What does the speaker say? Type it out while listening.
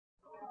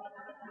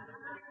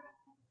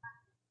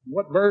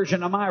What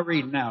version am I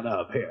reading out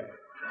of here?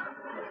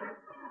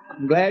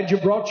 I'm glad you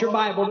brought your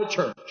Bible to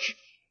church.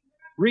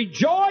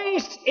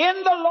 Rejoice in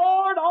the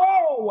Lord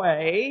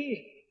always.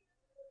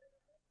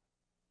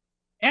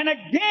 And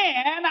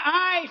again,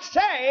 I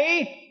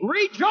say,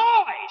 rejoice.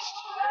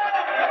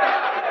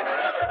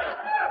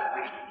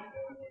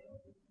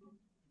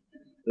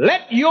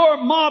 Let your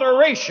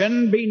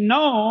moderation be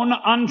known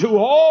unto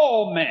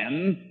all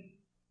men.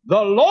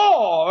 The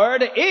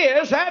Lord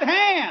is at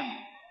hand.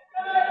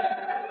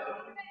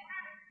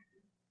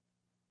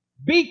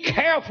 Be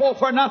careful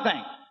for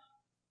nothing.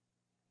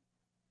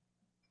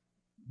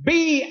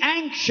 Be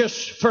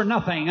anxious for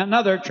nothing.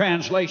 Another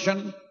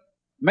translation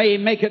may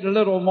make it a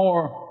little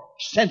more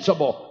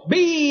sensible.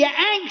 Be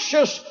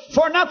anxious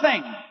for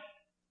nothing.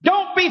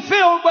 Don't be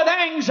filled with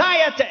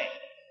anxiety.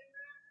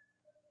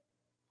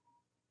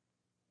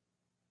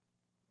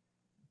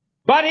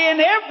 But in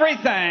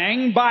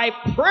everything, by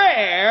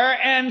prayer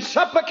and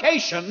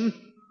supplication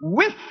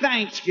with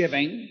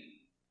thanksgiving,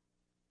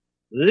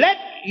 let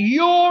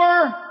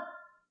your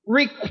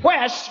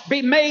requests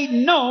be made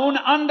known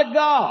unto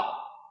God.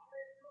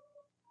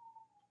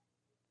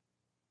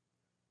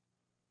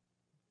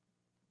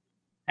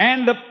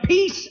 And the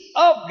peace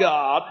of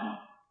God,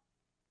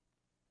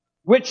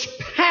 which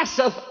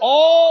passeth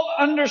all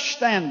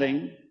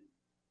understanding,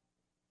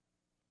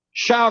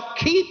 shall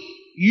keep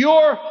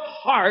your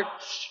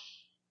hearts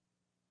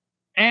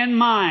and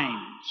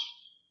minds.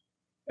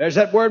 There's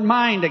that word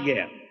mind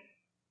again.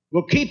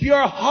 Will keep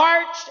your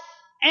hearts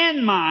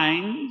and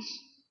minds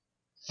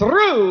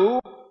through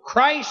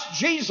Christ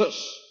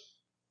Jesus.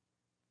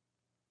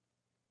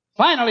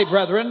 Finally,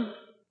 brethren,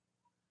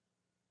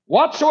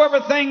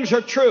 whatsoever things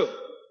are true,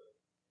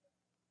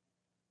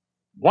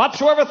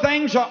 whatsoever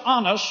things are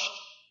honest,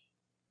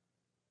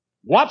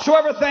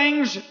 whatsoever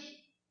things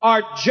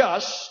are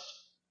just,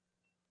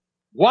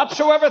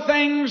 whatsoever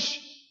things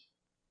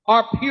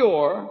are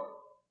pure,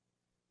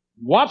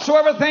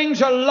 whatsoever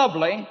things are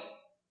lovely,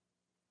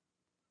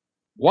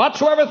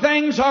 whatsoever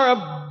things are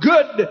of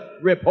good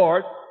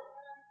report,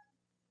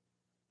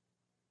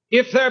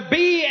 if there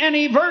be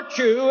any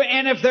virtue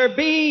and if there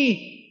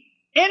be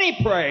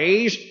any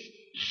praise,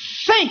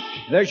 think.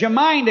 There's your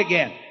mind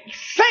again.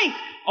 Think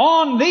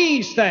on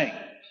these things.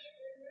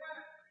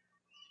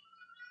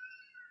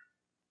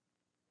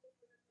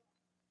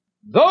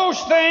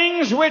 Those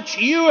things which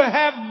you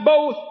have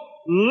both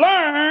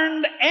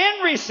learned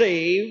and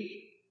received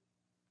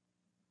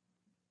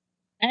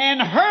and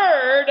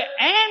heard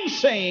and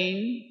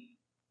seen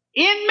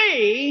in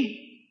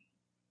me,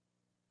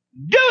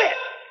 do it.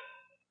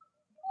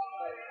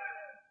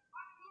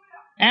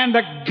 And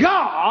the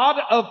God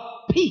of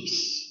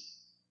peace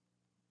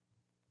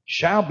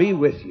shall be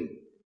with you.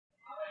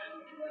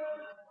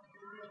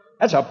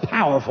 That's a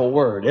powerful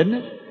word, isn't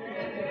it?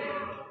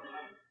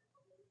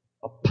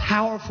 A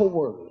powerful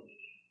word.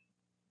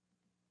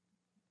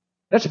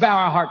 Let's bow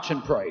our hearts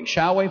and pray,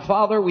 shall we?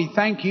 Father, we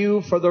thank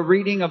you for the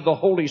reading of the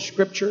Holy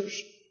Scriptures.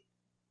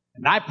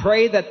 And I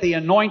pray that the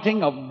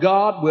anointing of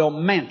God will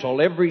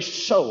mantle every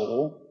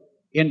soul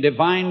in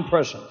divine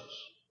presence.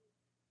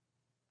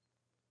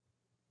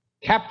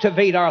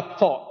 Captivate our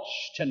thoughts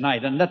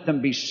tonight and let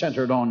them be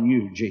centered on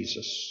you,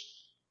 Jesus.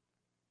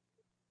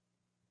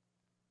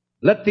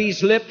 Let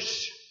these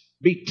lips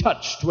be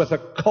touched with a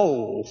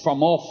coal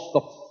from off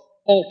the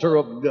altar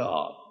of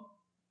God.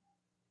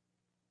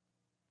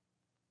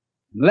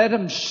 Let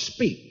them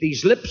speak,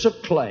 these lips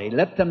of clay,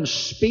 let them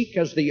speak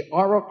as the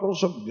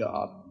oracles of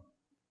God.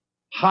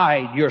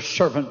 Hide your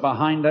servant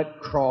behind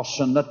that cross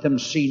and let them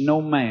see no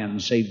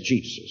man save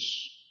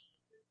Jesus.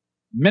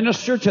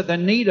 Minister to the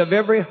need of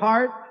every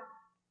heart.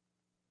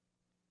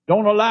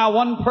 Don't allow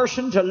one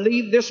person to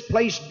leave this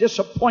place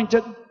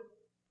disappointed,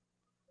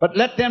 but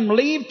let them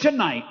leave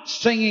tonight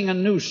singing a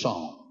new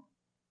song.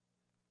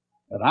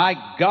 That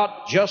I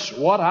got just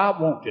what I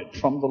wanted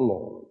from the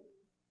Lord.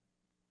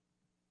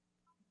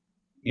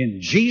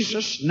 In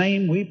Jesus'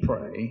 name we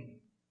pray.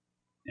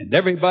 And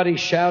everybody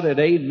shouted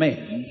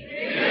amen.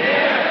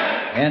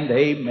 And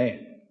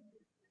amen.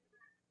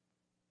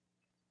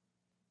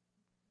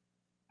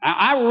 Now,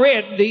 I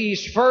read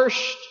these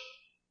first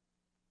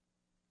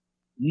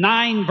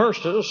 9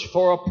 verses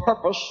for a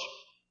purpose.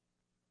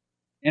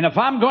 And if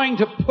I'm going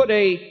to put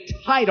a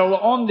title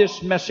on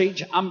this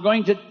message, I'm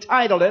going to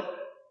title it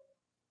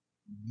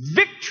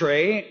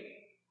Victory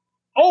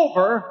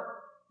Over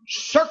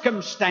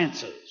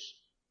Circumstances.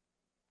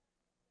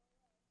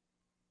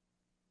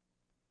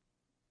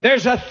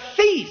 There's a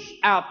thief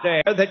out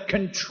there that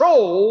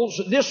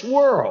controls this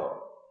world.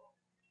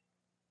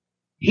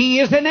 He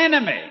is an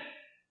enemy.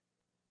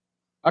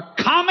 A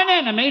common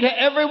enemy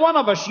to every one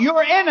of us.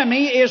 Your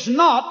enemy is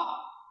not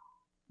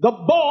the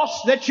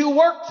boss that you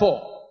work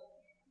for.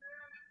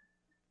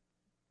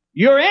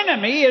 Your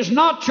enemy is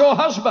not your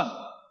husband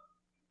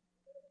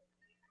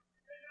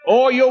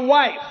or your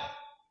wife.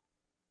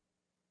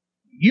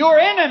 Your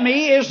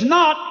enemy is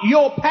not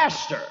your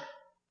pastor.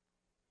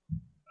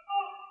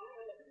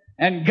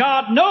 And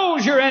God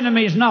knows your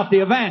enemy is not the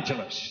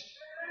evangelist.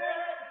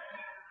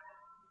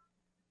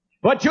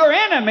 But your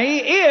enemy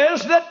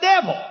is the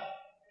devil.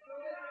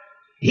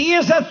 He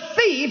is a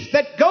thief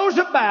that goes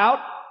about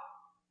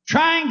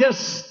trying to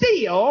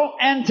steal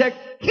and to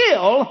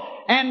kill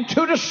and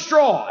to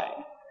destroy.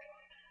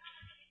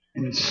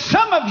 And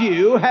some of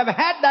you have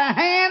had the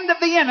hand of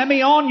the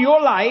enemy on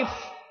your life.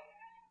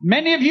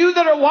 Many of you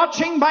that are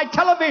watching by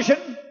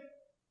television,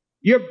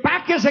 your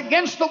back is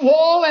against the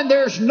wall and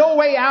there's no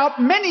way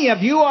out. Many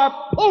of you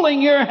are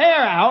pulling your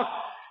hair out.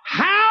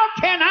 How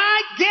can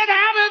I get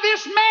out of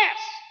this mess?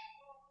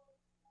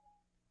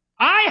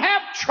 I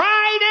have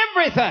tried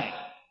everything.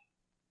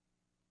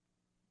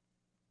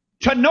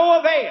 To no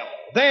avail.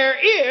 There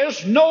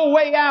is no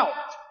way out.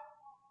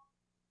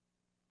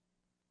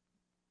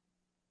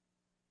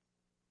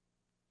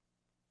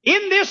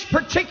 In this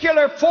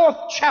particular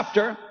 4th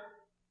chapter,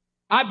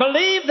 I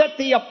believe that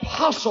the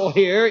apostle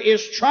here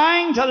is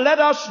trying to let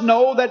us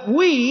know that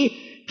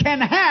we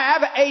can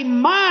have a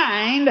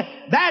mind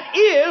that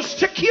is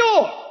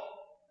secure.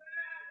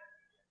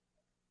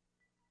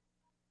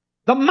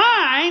 The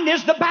mind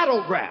is the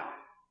battleground.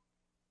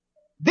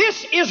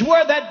 This is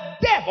where the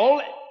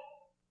devil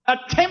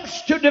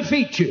attempts to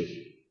defeat you.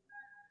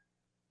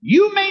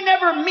 You may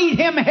never meet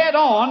him head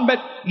on, but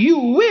you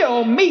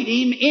will meet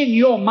him in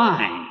your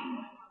mind.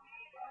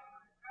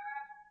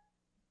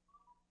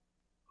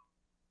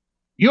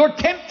 Your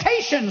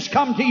temptations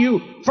come to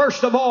you,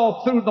 first of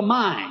all, through the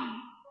mind.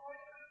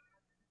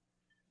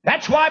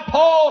 That's why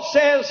Paul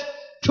says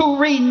to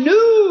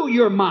renew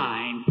your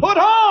mind. Put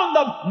on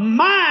the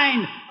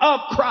mind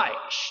of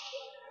Christ.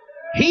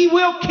 He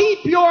will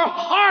keep your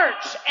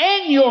hearts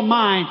and your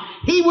mind.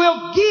 He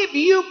will give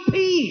you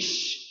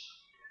peace.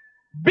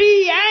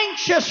 Be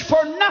anxious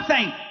for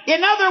nothing.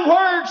 In other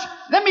words,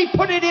 let me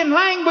put it in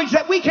language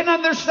that we can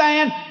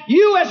understand.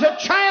 You as a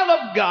child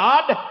of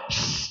God,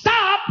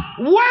 stop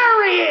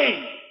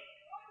worrying.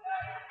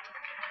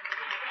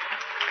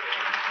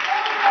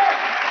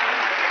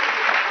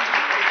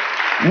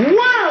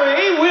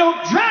 Worry will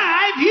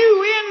drive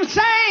you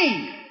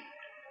insane.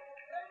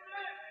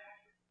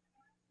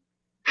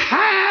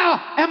 How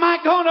am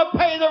I going to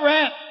pay the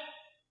rent?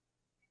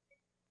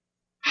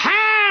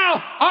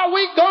 How are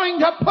we going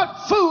to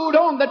put food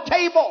on the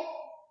table?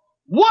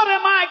 What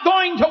am I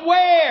going to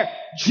wear?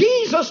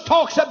 Jesus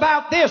talks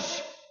about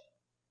this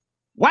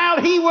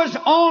while he was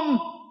on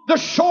the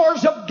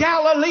shores of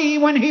Galilee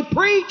when he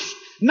preached,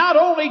 not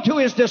only to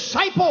his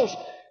disciples,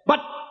 but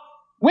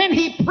when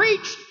he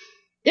preached,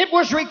 it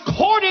was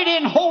recorded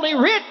in Holy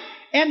Writ,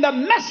 and the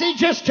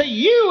message is to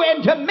you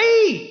and to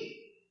me.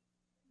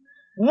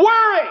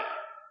 Worry.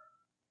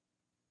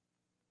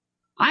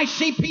 I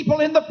see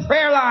people in the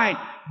prayer line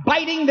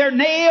biting their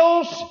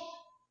nails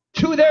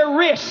to their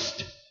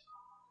wrist.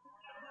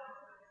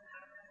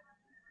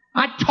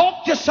 I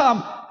talked to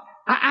some.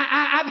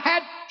 I've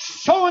had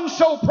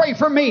so-and-so pray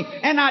for me,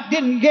 and I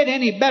didn't get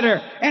any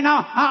better. And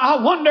I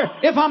wonder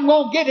if I'm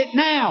going to get it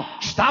now.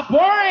 Stop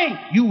worrying.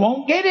 You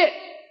won't get it.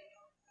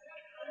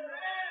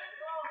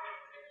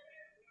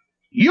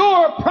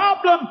 Your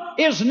problem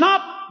is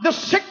not the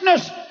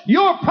sickness.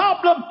 Your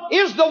problem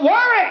is the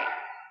worry.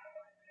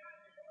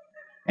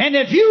 And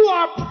if you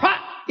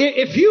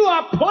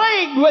are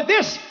plagued with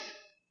this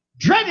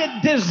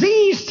dreaded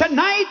disease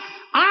tonight,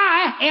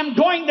 I am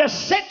going to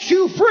set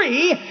you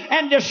free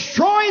and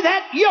destroy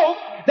that yoke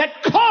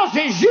that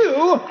causes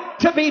you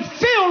to be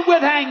filled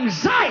with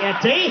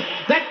anxiety,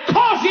 that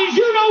causes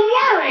you to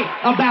worry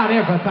about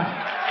everything.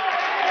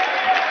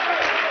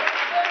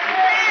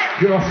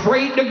 You're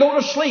afraid to go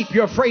to sleep.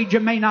 You're afraid you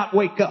may not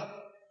wake up.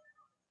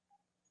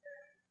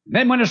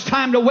 Then when it's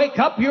time to wake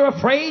up, you're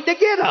afraid to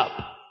get up.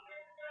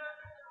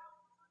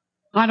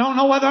 I don't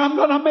know whether I'm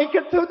going to make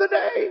it through the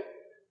day.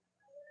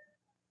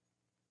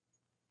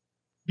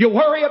 You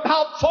worry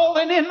about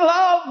falling in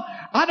love.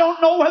 I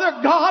don't know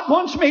whether God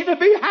wants me to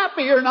be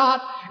happy or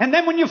not. And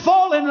then when you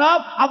fall in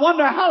love, I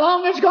wonder how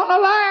long it's going to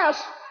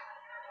last.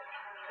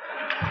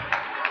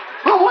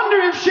 I wonder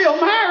if she'll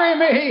marry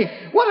me.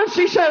 What if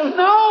she says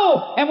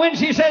no? And when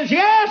she says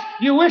yes,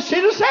 you wish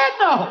she'd have said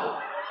no.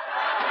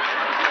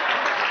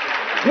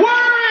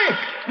 Worry.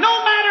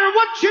 No matter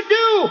what you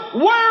do,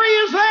 worry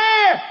is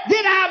there.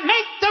 Did I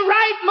make the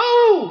right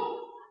move?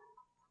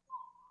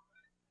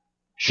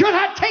 Should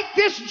I take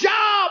this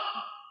job?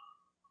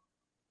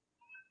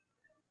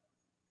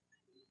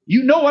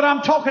 You know what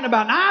I'm talking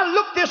about. Now, I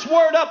looked this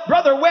word up,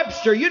 Brother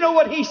Webster. You know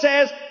what he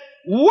says?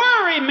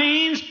 Worry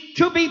means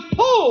to be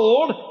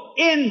pulled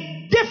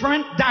in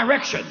different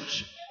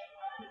directions.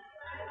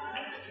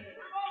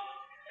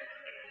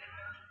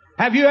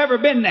 Have you ever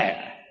been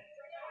there?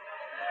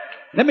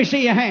 Let me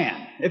see your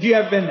hand if you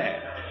ever been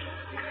there.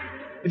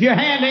 If your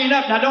hand ain't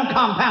up, now don't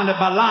compound it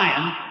by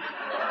lying.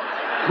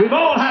 We've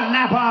all had an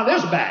apple out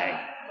of this bag.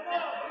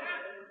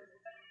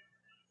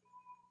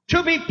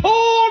 To be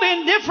pulled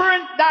in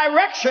different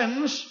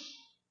directions.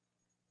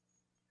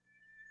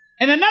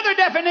 And another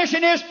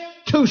definition is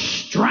to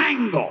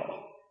strangle.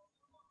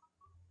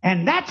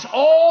 And that's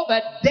all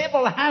that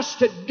devil has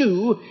to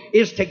do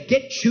is to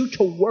get you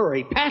to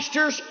worry.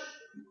 Pastors,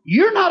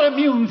 you're not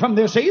immune from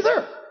this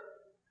either.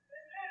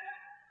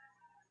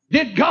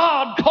 Did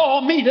God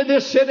call me to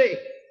this city?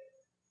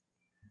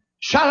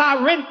 Shall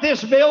I rent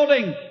this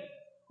building?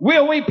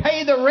 Will we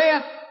pay the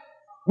rent?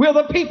 Will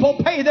the people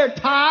pay their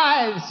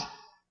tithes?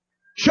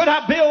 Should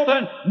I build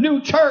a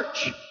new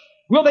church?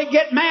 Will they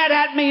get mad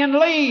at me and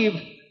leave?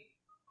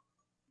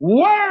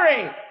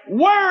 Worry,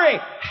 worry.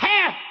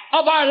 Half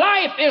of our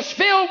life is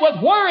filled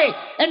with worry,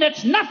 and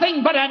it's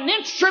nothing but an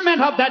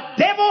instrument of the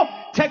devil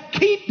to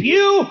keep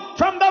you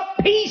from the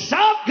peace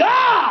of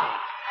God.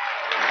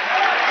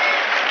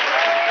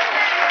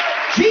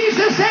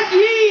 Jesus said,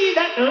 ye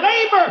that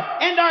labor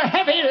and are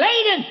heavy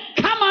laden,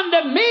 come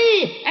unto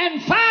me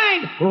and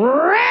find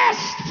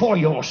rest for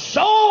your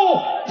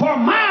soul. For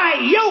my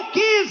yoke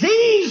is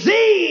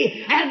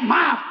easy and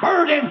my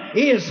burden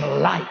is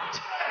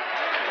light.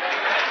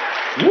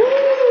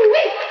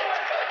 Woo-wee.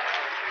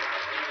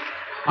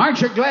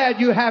 Aren't you glad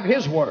you have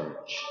His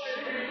words?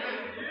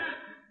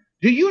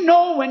 Do you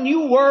know when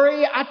you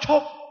worry?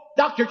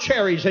 Dr.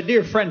 Cherry's a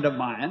dear friend of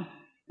mine.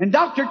 And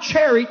Dr.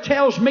 Cherry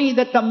tells me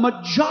that the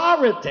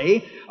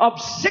majority of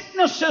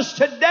sicknesses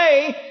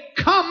today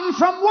come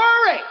from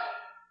worry.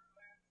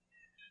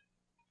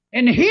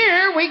 And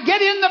here we get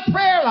in the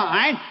prayer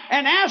line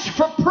and ask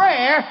for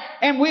prayer,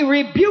 and we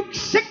rebuke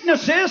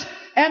sicknesses,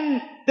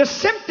 and the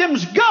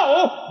symptoms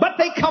go, but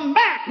they come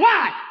back.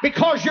 Why?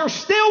 Because you're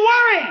still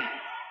worrying.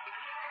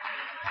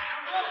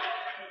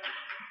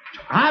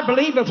 I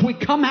believe if we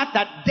come at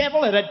that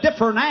devil at a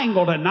different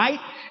angle tonight,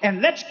 and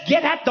let's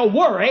get at the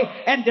worry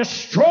and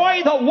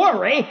destroy the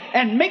worry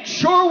and make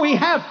sure we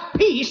have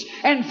peace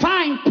and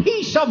find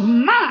peace of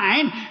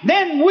mind,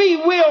 then we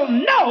will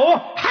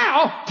know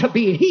how to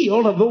be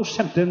healed of those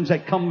symptoms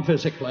that come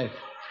physically.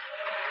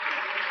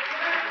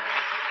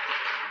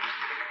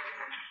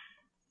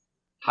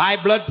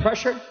 High blood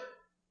pressure.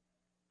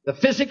 The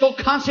physical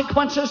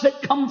consequences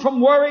that come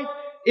from worry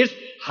is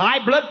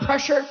high blood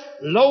pressure,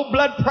 low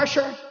blood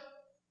pressure,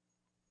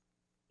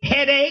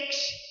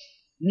 headaches,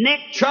 neck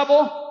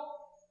trouble.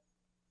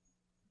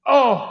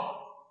 Oh,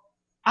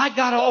 I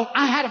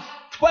had a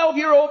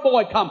 12-year-old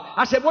boy come.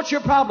 I said, what's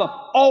your problem?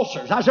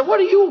 Ulcers. I said, what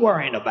are you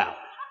worrying about?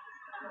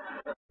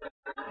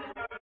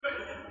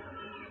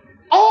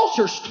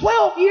 Ulcers,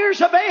 12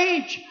 years of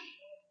age.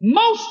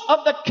 Most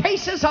of the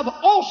cases of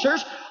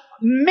ulcers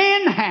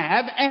men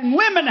have and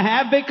women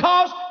have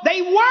because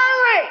they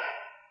worry.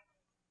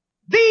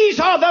 These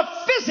are the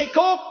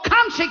physical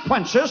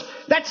consequences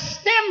that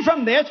stem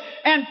from this.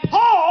 And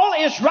Paul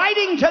is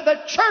writing to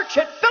the church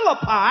at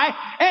Philippi,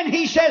 and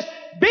he says,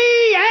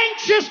 be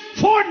anxious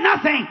for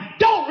nothing.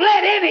 Don't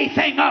let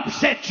anything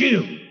upset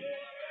you.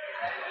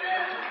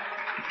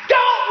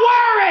 Don't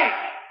worry.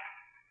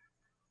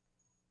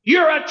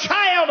 You're a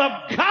child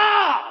of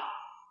God.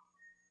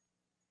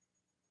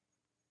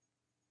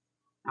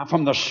 Now,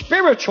 from the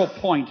spiritual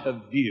point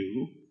of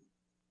view,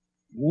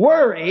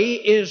 worry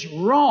is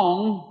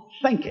wrong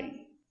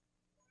thinking.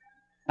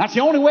 That's the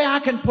only way I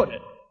can put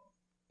it.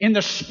 In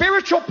the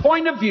spiritual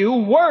point of view,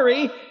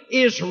 worry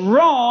is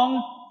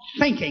wrong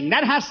thinking.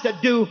 That has to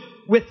do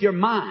with your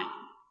mind.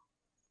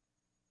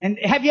 And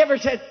have you ever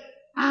said,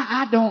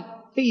 I don't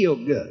feel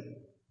good?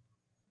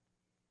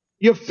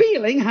 Your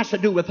feeling has to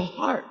do with the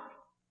heart.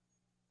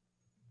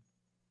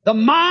 The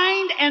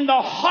mind and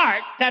the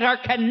heart that are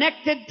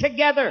connected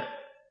together.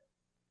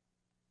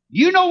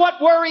 You know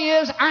what worry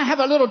is? I have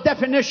a little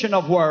definition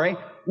of worry.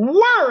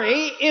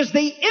 Worry is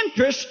the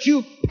interest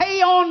you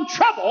pay on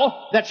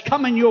trouble that's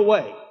coming your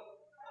way.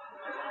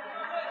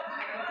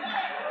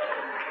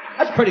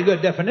 That's a pretty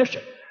good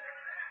definition.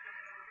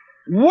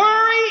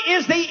 Worry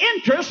is the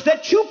interest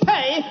that you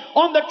pay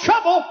on the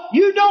trouble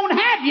you don't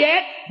have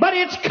yet, but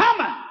it's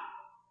coming.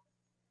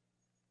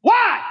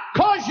 Why?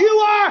 Because you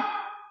are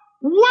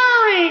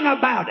worrying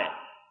about it.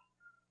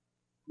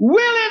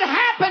 Will it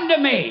happen to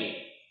me?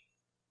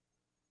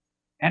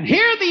 And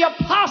here the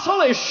apostle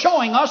is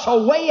showing us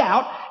a way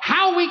out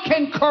how we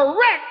can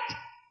correct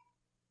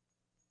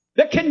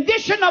the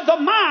condition of the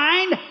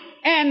mind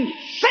and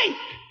think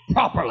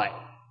properly.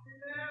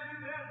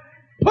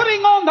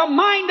 Putting on the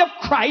mind of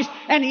Christ,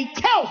 and he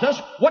tells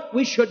us what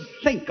we should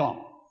think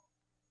on.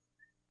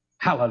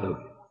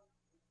 Hallelujah.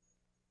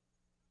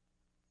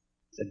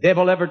 Has the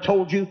devil ever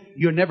told you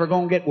you're never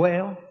going to get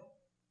well?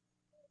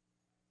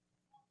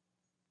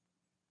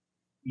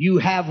 You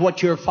have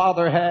what your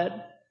father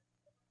had.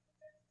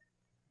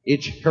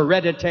 It's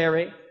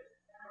hereditary.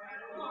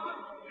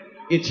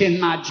 It's in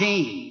my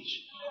genes.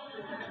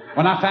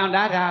 When I found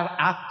out,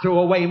 I threw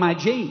away my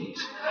genes.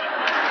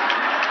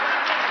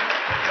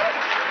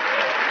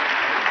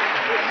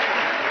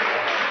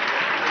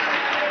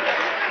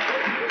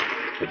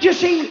 But you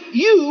see,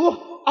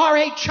 you are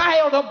a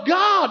child of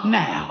God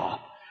now.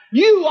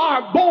 You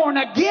are born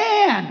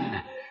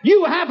again.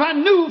 You have a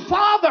new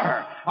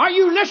father. Are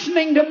you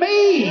listening to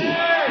me?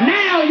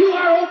 Now you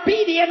are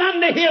obedient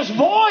unto his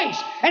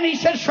voice. And he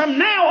says, from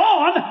now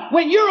on,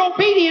 when you're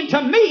obedient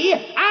to me,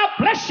 I'll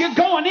bless you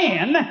going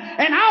in,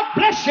 and I'll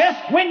bless you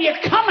when you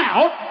come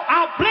out.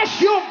 I'll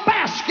bless your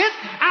basket.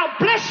 I'll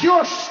bless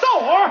your store.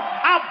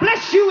 I'll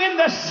bless you in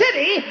the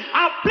city.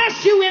 I'll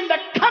bless you in the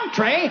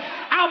country.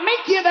 I'll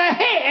make you the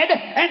head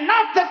and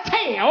not the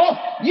tail.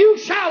 You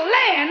shall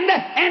lend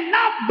and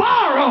not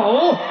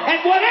borrow.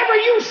 And whatever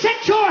you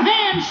set your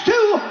hands to,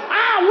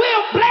 I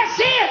will bless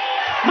it.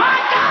 My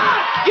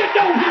God, you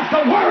don't have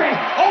to worry.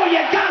 All you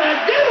got to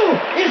do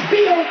is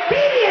be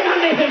obedient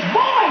unto His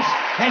voice.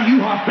 And you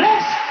are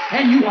blessed,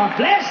 and you are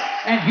blessed,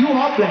 and you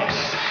are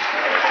blessed.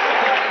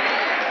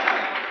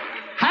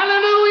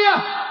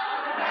 Hallelujah.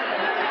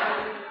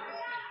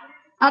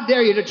 I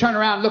dare you to turn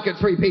around and look at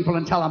three people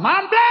and tell them,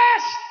 I'm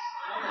blessed.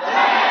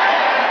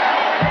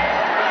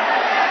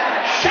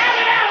 Shout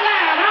it out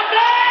loud, I'm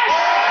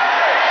blessed.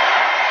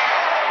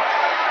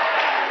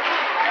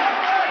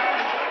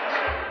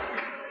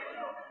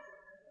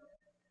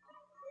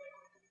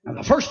 Now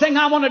the first thing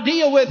I want to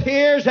deal with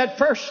here is that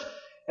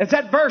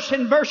verse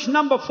in verse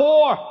number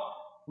 4.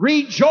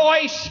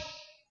 Rejoice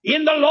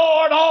in the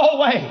Lord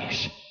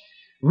always.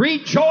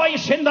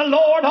 Rejoice in the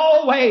Lord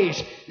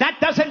always.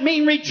 That doesn't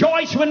mean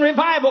rejoice when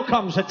revival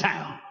comes to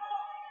town.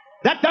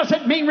 That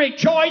doesn't mean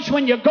rejoice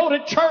when you go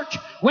to church,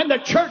 when the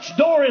church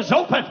door is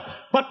open.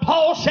 But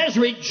Paul says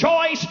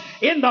rejoice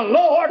in the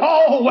Lord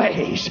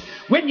always.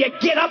 When you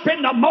get up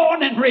in the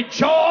morning,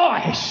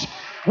 rejoice.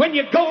 When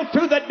you go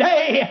through the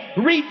day,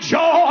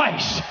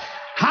 rejoice.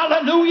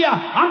 Hallelujah.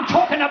 I'm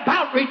talking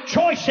about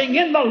rejoicing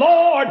in the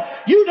Lord.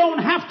 You don't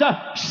have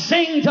to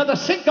sing to the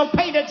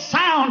syncopated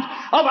sound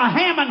of a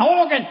Hammond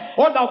organ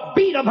or the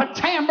beat of a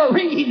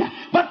tambourine.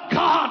 But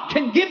God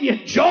can give you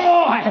joy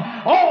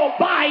all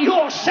by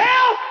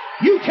yourself.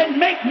 You can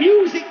make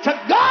music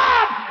to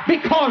God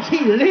because He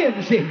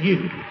lives in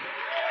you.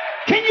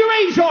 Can you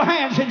raise your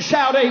hands and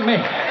shout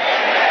amen?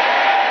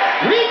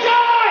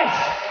 Rejoice!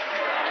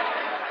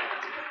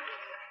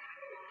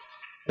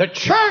 The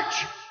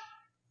church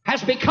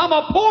has become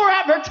a poor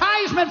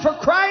advertisement for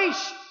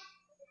Christ.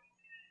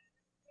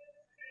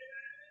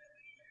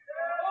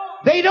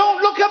 They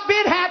don't look a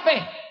bit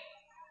happy.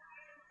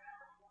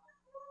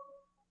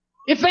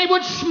 If they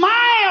would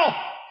smile,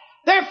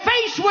 their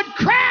face would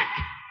crack.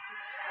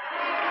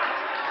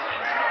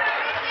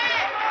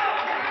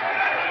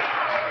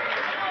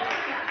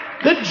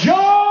 The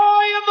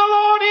joy of the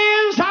Lord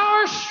is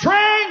our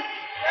strength.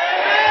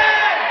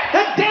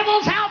 The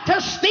devil's out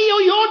to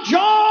steal your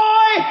joy.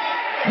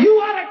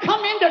 You ought to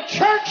come into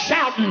church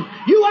shouting.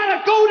 You ought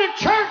to go to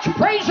church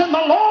praising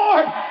the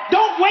Lord.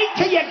 Don't wait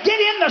till you get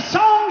in the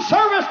song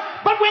service.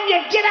 But when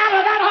you get out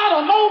of that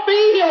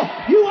automobile,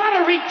 you ought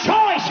to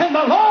rejoice in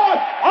the Lord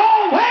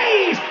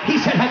always. He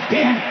said,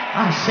 again,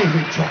 I say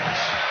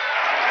rejoice.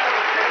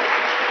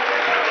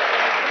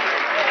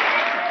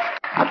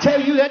 I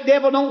tell you, that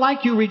devil don't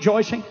like you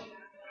rejoicing.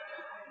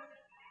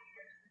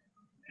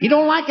 He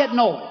don't like that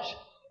noise.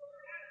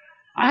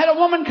 I had a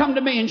woman come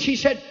to me and she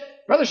said,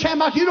 Brother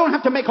Schambach, you don't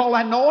have to make all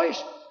that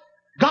noise.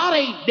 God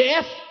ain't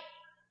deaf.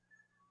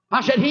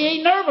 I said, He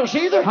ain't nervous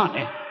either,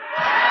 honey.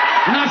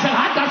 And I said,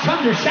 I got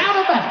something to shout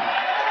about.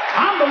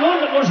 I'm the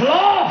one that was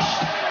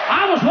lost.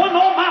 I was one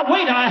on my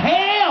way to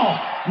hell.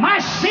 My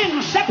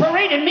sin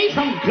separated me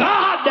from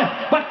God.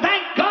 But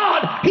thank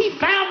God, He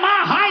found my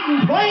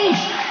hiding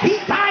place.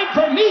 He died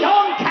for me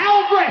on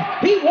Calvary.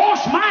 He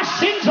washed my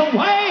sins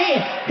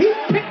away. He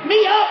picked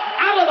me up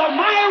out of the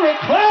miry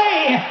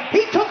clay.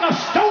 He took a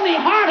stony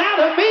heart out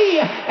of me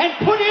and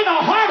put in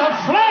a heart of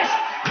flesh,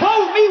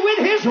 clothed me with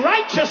His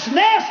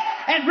righteousness,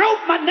 and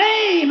wrote my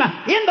name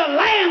in the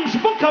Lamb's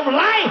book of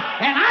life,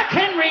 and I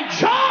can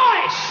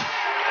rejoice.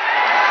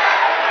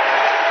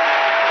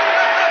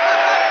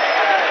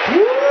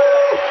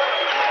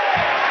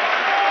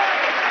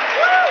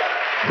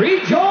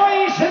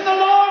 Rejoice in the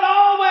Lord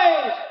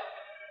always.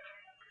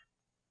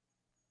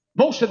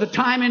 Most of the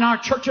time in our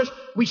churches,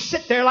 we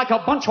sit there like a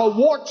bunch of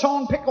warts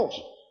on pickles.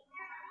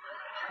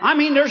 I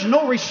mean, there's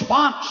no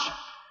response.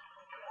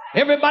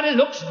 Everybody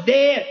looks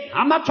dead.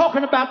 I'm not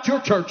talking about your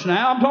church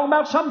now. I'm talking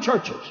about some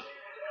churches.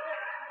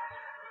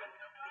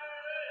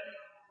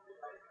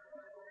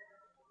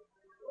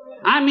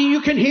 I mean,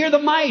 you can hear the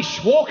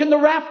mice walking the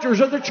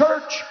rafters of the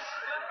church.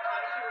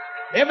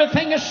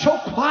 Everything is so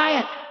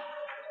quiet.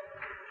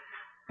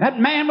 That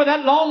man with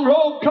that long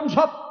robe comes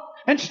up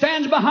and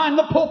stands behind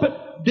the pulpit.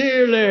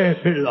 Dearly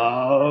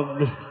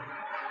beloved.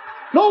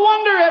 No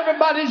wonder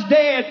everybody's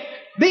dead.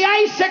 The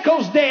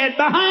icicle's dead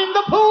behind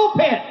the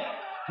pulpit.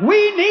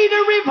 We need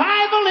a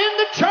revival in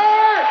the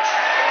church.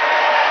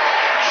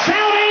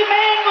 Shout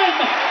amen with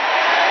me.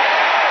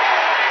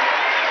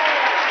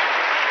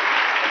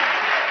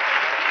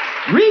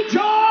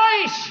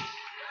 Rejoice.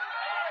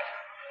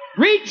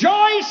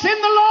 Rejoice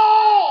in the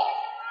Lord.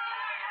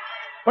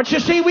 But you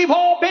see, we've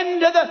all been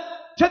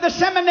to the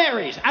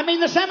seminaries.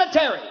 The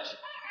cemeteries.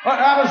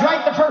 I was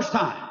right the first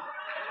time.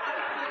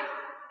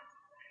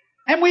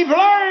 And we've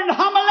learned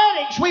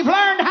homiletics. We've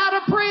learned how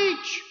to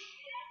preach.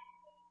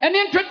 An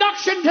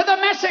introduction to the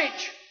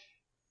message.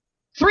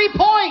 3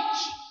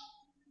 points.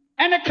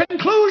 And a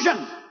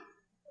conclusion.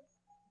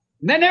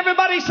 Then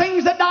everybody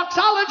sings the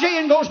doxology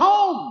and goes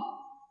home.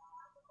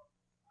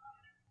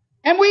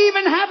 And we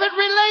even have it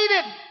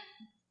related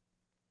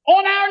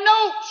on our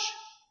notes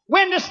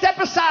when to step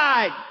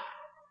aside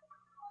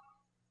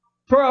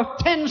for a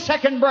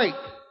 10-second break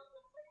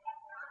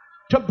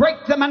to break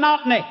the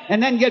monotony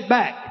and then get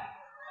back.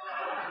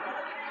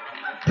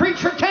 Preach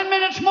for 10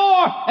 minutes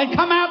more and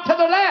come out to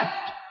the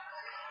left.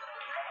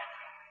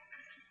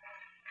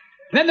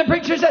 Then the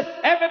preacher said,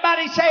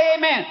 everybody say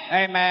amen.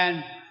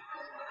 Amen.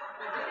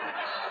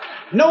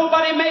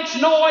 Nobody makes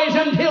noise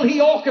until he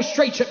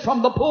orchestrates it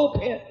from the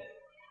pulpit.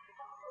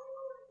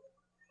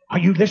 Are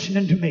you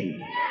listening to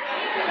me?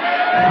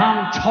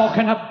 I'm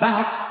talking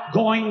about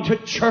going to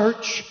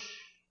church,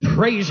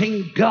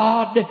 praising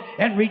God,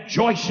 and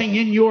rejoicing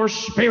in your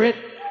spirit.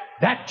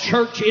 That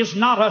church is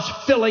not a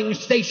filling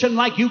station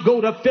like you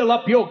go to fill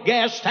up your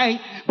gas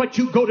tank, but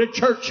you go to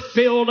church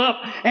filled up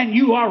and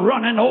you are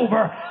running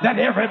over, that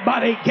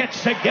everybody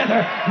gets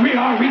together. We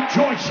are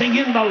rejoicing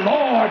in the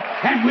Lord,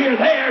 and we're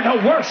there to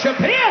worship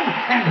Him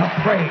and to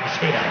praise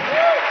Him.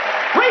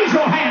 Raise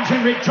your hands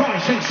and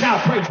rejoice and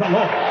shout, praise the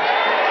Lord.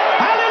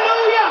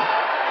 Hallelujah!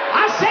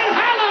 I said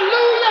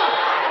hallelujah!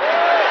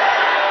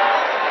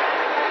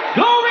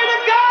 Glory to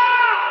God!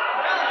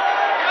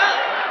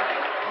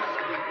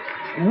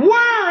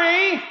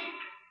 Worry,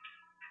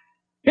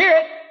 hear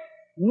it,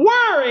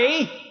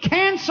 worry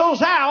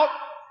cancels out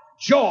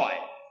joy.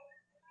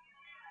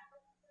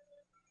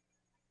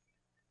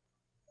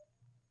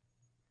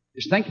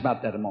 Just think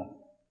about that a moment.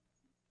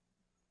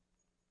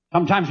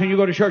 Sometimes when you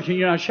go to church and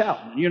you're not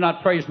shouting, you're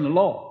not praising the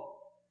Lord,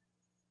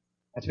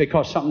 that's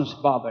because something's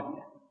bothering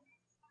you.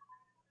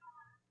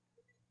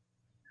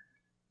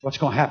 What's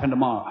going to happen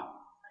tomorrow?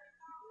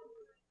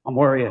 I'm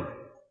worrying.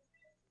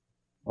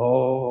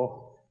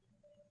 Oh,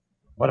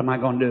 what am I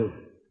going to do?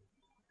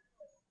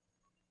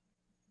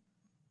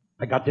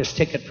 I got this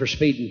ticket for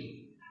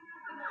speeding.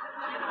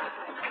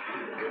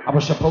 I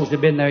was supposed to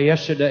have been there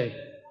yesterday,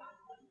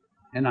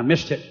 and I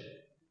missed it.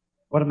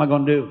 What am I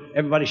going to do?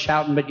 Everybody's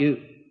shouting but you.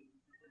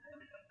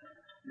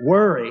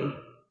 Worry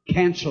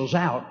cancels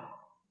out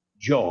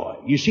joy.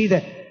 You see the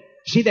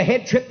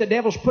head trip the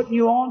devil's putting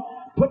you on?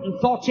 Putting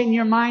thoughts in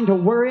your mind to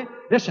worry?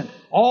 Listen,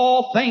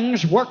 all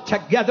things work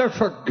together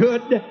for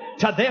good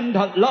to them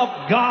that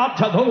love God,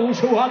 to those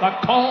who are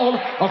the called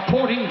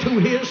according to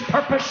His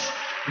purpose.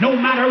 No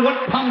matter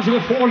what comes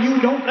before you,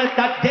 don't let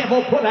the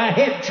devil put a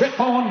head trip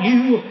on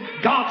you.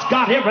 God's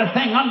got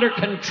everything under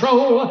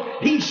control.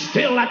 He's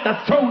still at the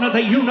throne of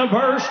the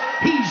universe.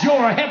 He's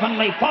your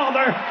heavenly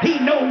Father. He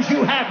knows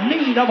you have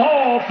need of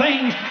all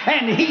things,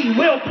 and He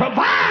will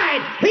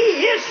provide. He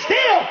is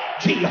still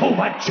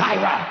Jehovah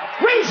Jireh.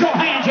 Raise your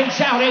hands and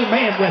shout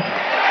amen with me.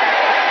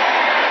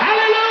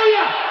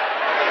 Hallelujah!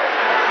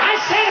 I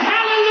said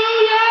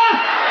hallelujah!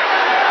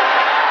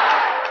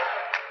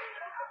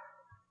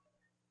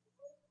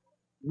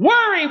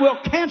 Worry will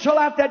cancel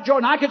out that joy.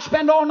 Now, I could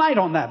spend all night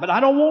on that, but I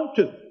don't want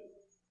to.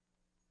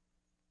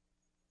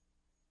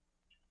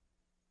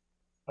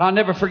 I'll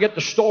never forget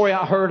the story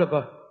I heard of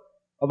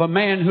a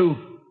man who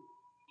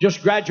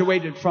just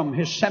graduated from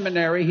his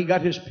seminary. He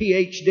got his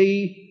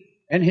PhD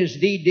and his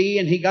DD,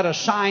 and he got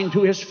assigned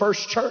to his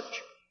first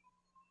church.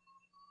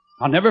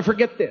 I'll never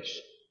forget this.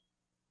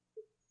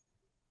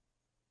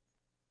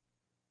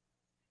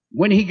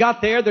 When he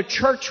got there, the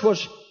church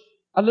was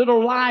a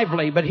little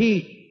lively, but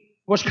he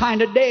was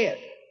kind of dead.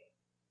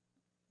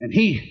 And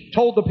he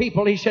told the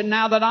people, he said,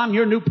 now that I'm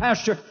your new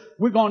pastor,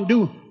 we're going to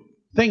do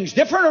things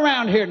different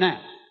around here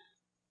now.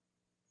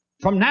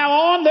 From now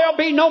on, there'll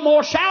be no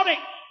more shouting.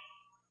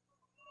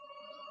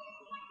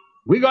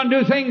 We're going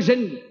to do things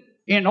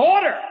in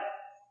order.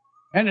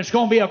 And it's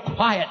going to be a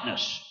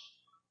quietness.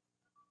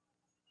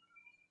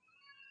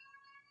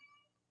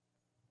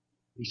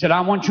 He said,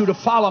 I want you to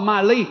follow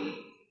my lead.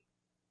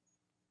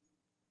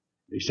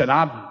 He said,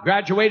 I've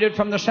graduated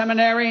from the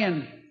seminary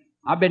and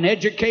I've been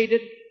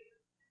educated,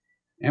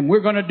 and we're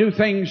going to do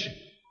things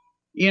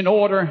in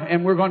order,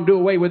 and we're going to do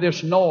away with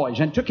this noise.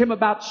 And it took him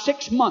about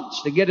 6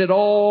 months to get it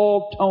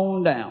all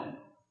toned down,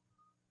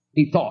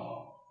 he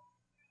thought.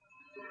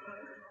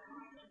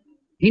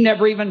 He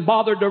never even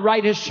bothered to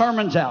write his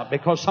sermons out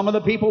because some of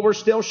the people were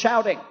still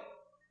shouting.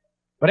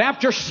 But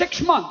after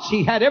 6 months,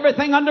 he had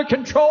everything under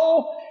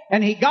control,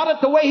 and he got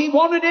it the way he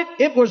wanted it.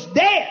 It was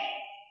dead.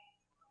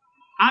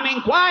 I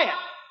mean, quiet.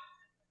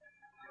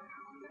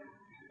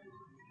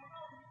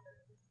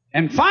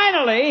 And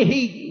finally,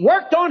 he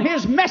worked on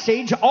his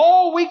message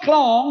all week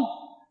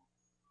long,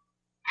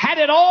 had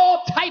it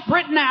all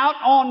typewritten out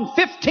on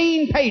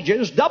 15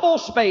 pages,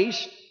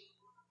 double-spaced,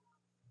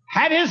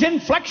 had his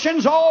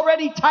inflections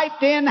already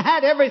typed in,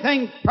 had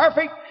everything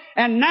perfect,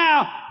 and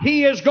now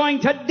he is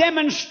going to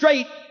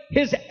demonstrate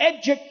his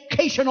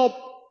educational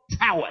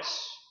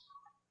prowess.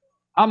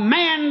 A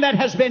man that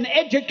has been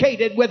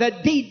educated with a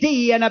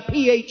DD and a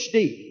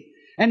PhD.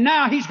 And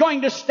now he's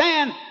going to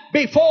stand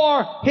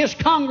before his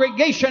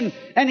congregation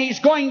and he's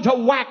going to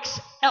wax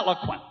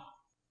eloquent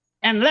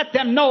and let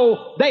them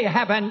know they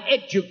have an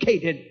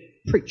educated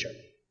preacher,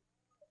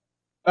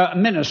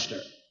 minister.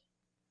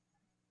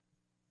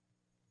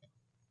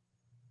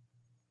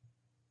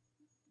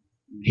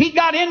 He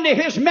got into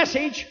his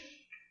message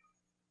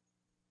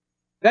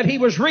that he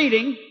was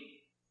reading,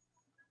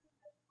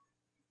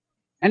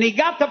 And he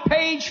got to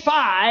page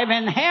 5,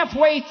 and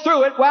halfway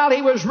through it while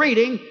he was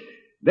reading,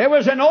 there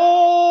was an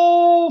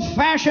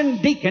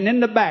old-fashioned deacon in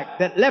the back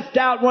that left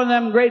out one of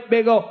them great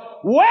big old,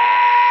 "Well,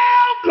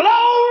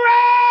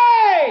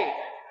 glory!"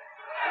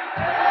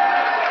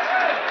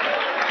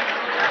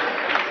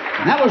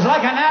 And that was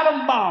like an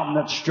atom bomb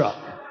that struck.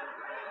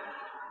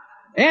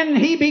 And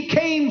he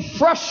became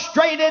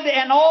frustrated,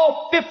 and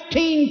all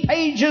 15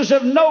 pages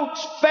of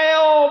notes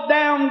fell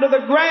down to the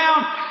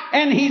ground,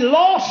 and he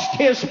lost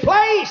his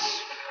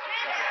place.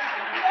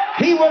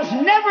 He was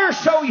never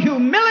so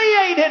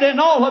humiliated in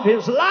all of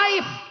his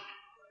life.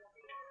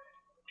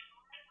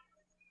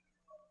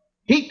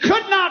 He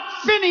could not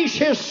finish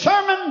his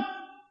sermon.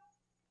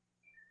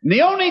 And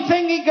the only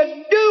thing he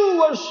could do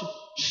was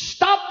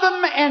stop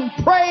them and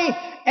pray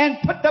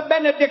and put the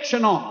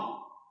benediction on them.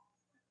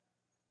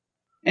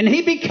 And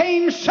he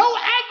became so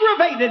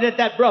aggravated at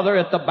that brother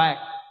at the back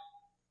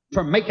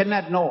for making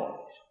that noise.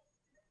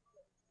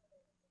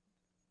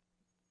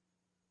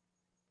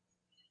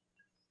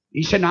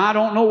 He said, "Now, I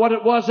don't know what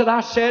it was that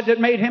I said that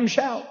made him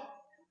shout.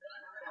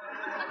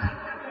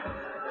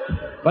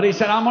 But he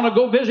said, I'm going to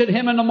go visit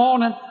him in the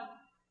morning.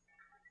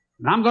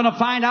 And I'm going to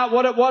find out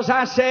what it was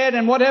I said,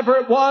 and whatever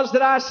it was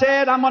that I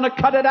said, I'm going to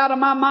cut it out of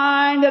my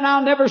mind, and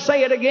I'll never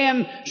say it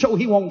again so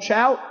he won't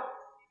shout."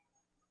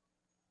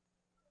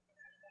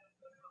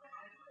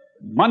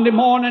 Monday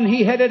morning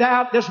he headed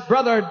out. This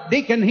brother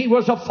deacon, he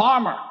was a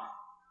farmer.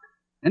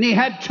 And he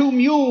had 2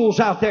 mules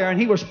out there, and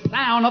he was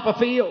plowing up a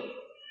field.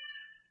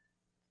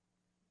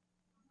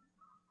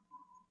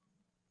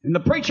 And the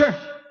preacher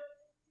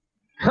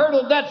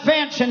hurdled that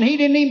fence, and he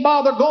didn't even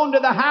bother going to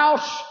the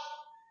house.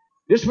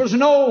 This was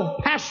no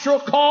pastoral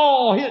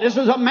call. This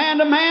was a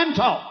man-to-man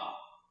talk.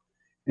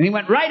 And he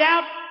went right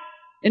out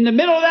in the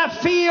middle of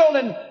that field,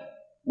 and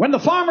when the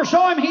farmer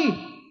saw him,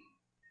 he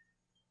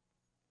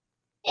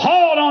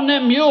hauled on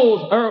them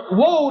mules, or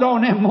woed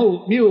on them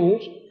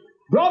mules,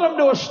 brought them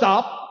to a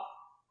stop,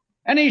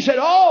 and he said,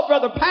 "Oh,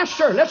 brother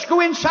pastor, let's go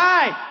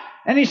inside."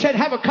 And he said,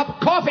 "Have a cup of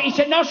coffee." He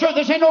said, "No, sir,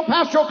 this ain't no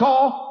pastoral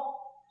call."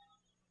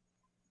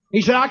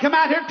 He said, "I come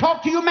out here to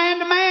talk to you man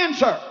to man,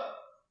 sir."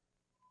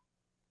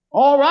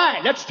 "All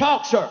right, let's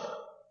talk, sir."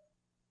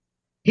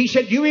 He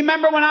said, "Do you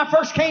remember when I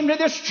first came to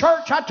this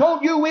church, I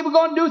told you we were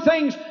going to do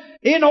things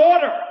in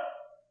order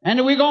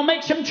and we were going to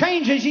make some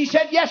changes?" He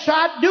said, "Yes, sir,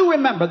 I do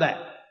remember that."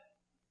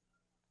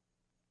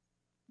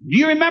 "Do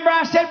you remember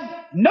I said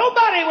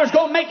nobody was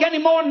going to make any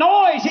more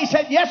noise?" He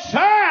said, "Yes, sir,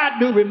 I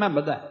do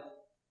remember that."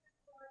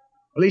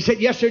 Well, he said,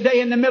 "Yesterday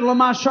in the middle of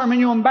my sermon,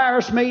 you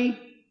embarrassed me.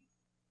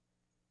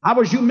 I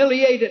was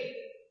humiliated."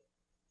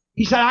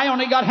 He said, "I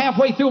only got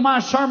halfway through my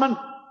sermon.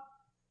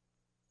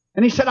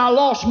 And he said, I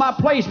lost my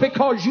place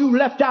because you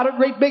left out a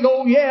great big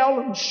old yell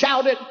and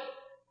shouted."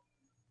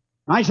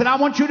 I said, "I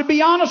want you to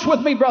be honest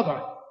with me,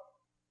 brother.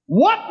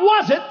 What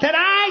was it that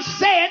I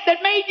said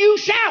that made you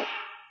shout?"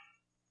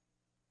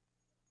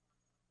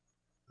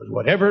 Because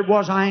whatever it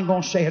was, I ain't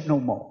going to say it no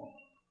more.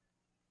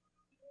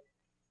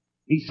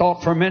 He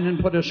thought for a minute and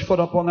put his foot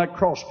up on that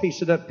cross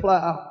piece of that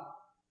plow.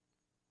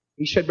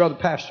 He said, "Brother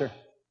pastor,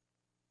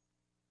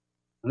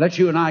 I'll let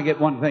you and I get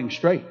one thing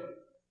straight.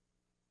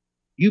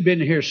 You've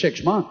been here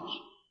 6 months.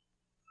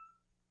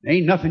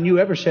 Ain't nothing you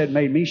ever said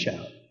made me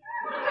shout.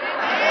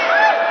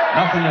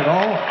 Nothing at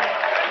all.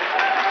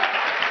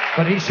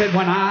 But," he said,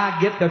 "when I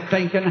get to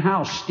thinking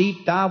how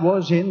steeped I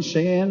was in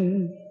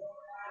sin,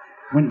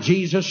 when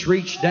Jesus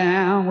reached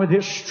down with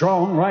his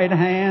strong right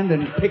hand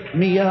and picked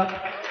me up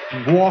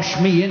and washed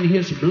me in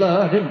his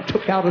blood and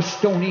took out a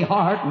stony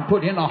heart and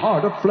put in a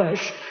heart of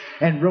flesh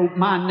and wrote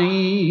my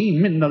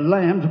name in the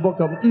Lamb's book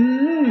of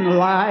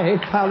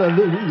life,"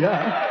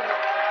 hallelujah.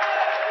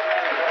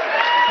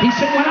 He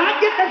said, "when I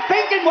get to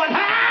thinking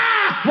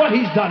what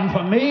he's done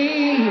for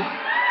me,"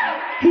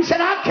 he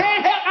said, "I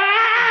can't help,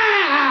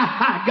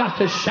 I got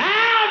to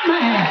shout,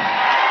 man."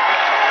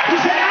 He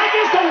said, "I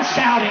just don't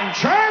shout in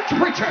church,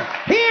 preacher.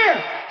 Here,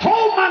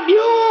 hold my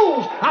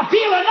mules. I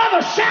feel another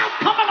shout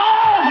coming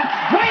on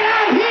right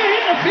out here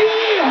in the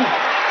field.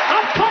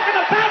 I'm talking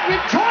about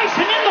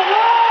rejoicing in the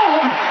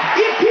Lord.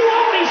 If you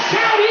only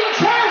shout in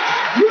church,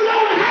 you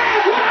don't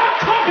have what I'm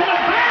talking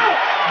about.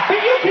 But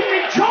you can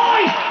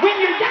rejoice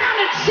when you're down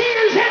at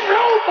Sears and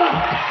Roebuck.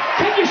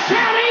 Can you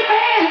shout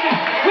amen?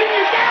 When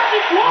you're down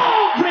at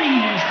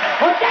Walgreens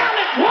or down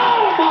at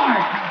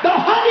Walmart, the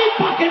honey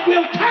bucket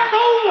will turn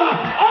over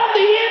on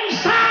the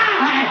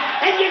inside,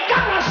 and you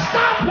gotta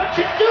stop what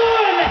you're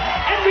doing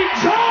and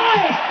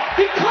rejoice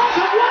because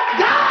of what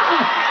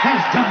God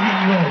has done in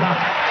your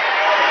life.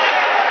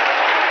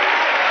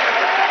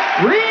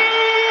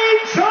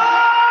 Rejoice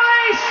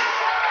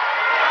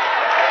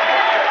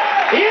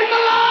in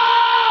the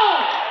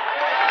Lord.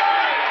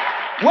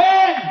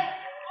 When?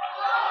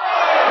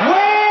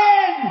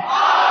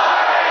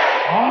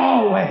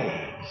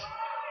 Always.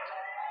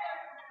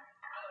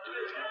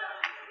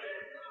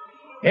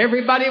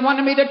 Everybody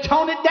wanted me to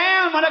tone it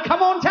down when I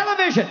come on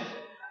television.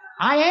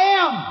 I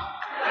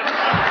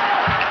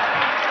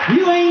am.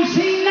 You ain't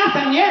seen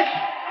nothing yet.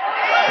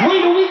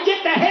 Wait till we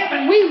get to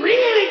heaven, we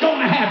really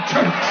gonna have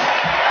church.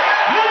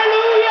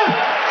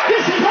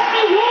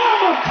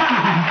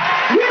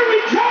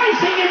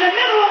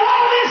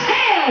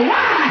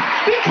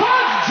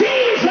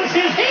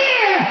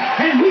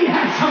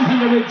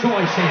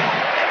 rejoice in?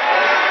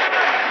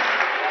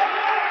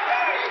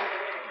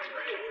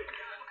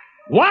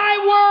 Why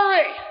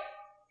worry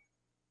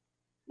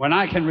when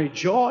I can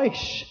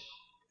rejoice?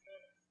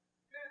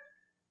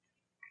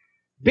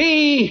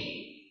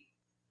 Be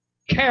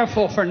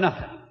careful for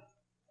nothing.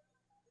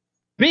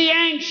 Be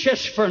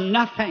anxious for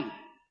nothing.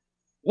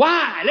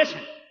 Why?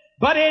 Listen.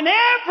 But in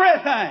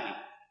everything,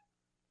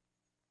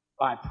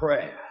 by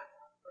prayer.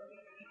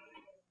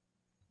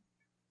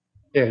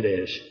 There it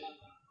is.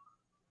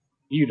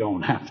 You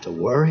don't have to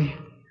worry.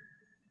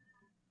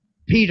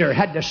 Peter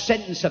had the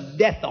sentence of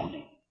death on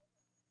him.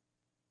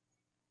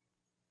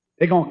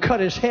 They're going to cut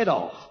his head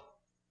off.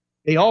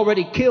 They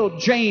already killed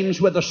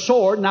James with a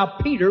sword. Now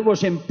Peter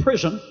was in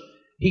prison.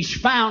 He's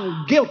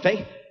found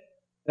guilty.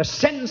 The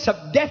sentence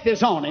of death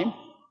is on him.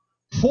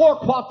 4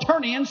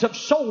 quaternions of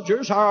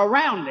soldiers are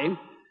around him.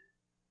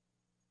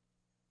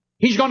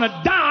 He's going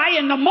to die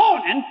in the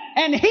morning,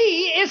 and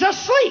he is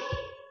asleep.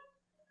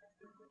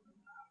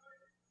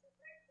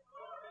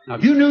 Now,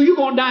 if you knew you were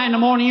going to die in the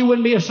morning, you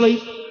wouldn't be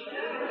asleep.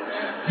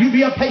 You'd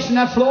be up pacing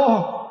that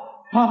floor.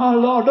 Oh,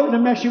 Lord, look at the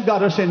mess you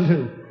got us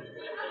into.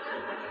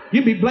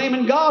 You'd be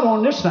blaming God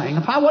on this thing.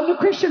 If I wasn't a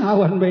Christian, I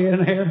wouldn't be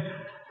in here.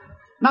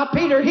 Now,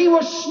 Peter, he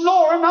was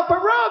snoring up a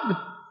rug.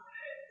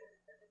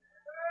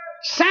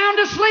 Sound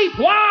asleep.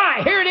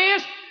 Why? Here it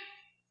is.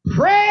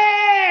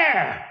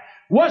 Prayer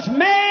was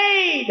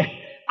made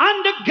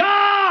unto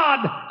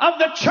God of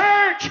the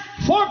church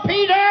for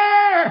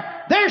Peter.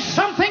 There's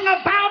something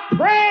about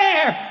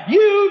prayer.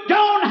 You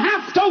don't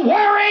have to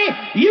worry.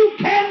 You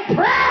can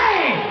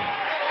pray.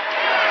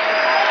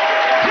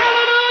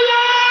 Hallelujah!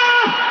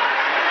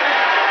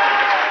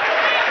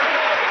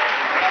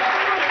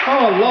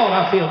 Oh, Lord,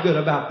 I feel good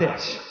about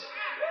this.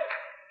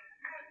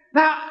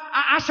 Now,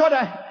 I sort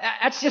of,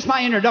 that's just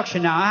my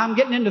introduction now. I'm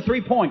getting into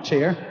 3 points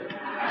here.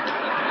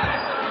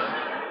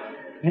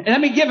 And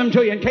let me give them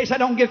to you in case I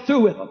don't get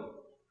through with them.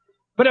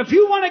 But if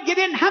you want to get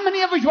in, how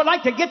many of us would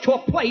like to get to a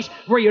place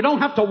where you don't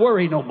have to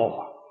worry no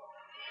more?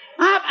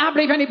 I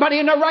believe anybody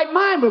in their right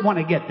mind would want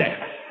to get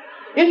there.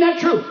 Isn't that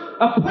true?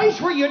 A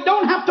place where you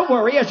don't have to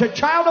worry as a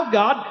child of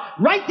God.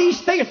 Write these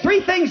 3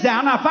 things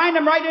down. I find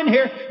them right in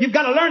here. You've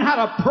got to learn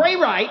how to pray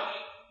right.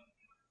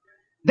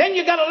 Then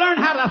you've got to learn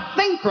how to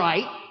think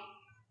right.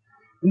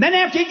 And then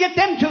after you get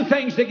them 2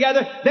 things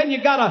together, then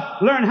you've got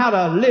to learn how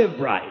to live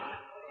right.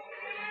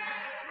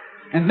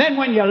 And then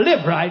when you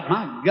live right,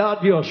 my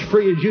God, you're as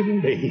free as you can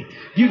be.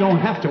 You don't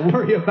have to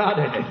worry about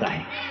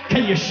anything.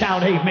 Can you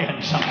shout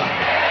amen, somebody?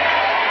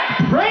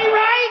 Pray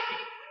right,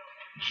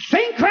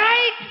 think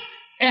right,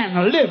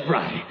 and live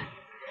right.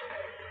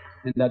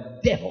 And the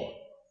devil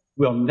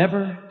will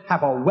never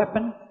have a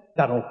weapon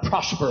that'll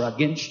prosper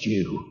against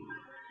you.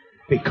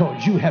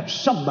 Because you have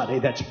somebody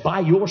that's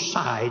by your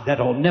side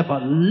that'll never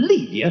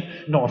leave you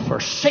nor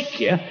forsake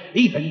you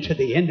even to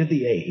the end of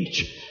the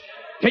age.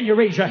 Can you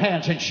raise your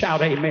hands and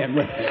shout amen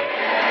with me?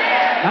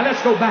 Now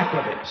let's go back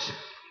with this.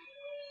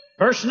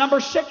 Verse number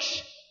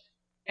 6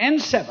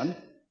 and 7.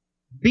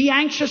 Be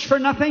anxious for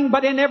nothing,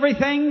 but in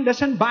everything,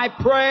 listen, by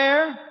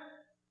prayer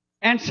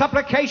and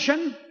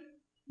supplication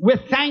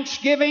with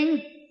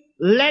thanksgiving,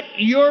 let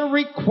your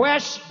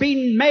requests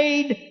be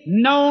made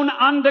known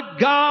unto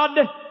God,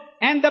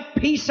 and the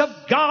peace of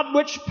God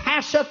which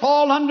passeth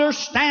all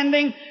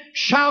understanding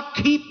shall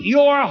keep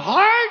your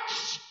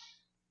hearts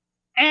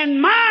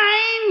and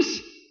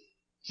minds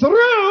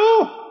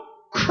through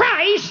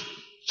Christ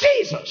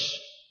Jesus.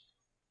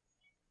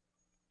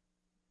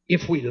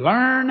 If we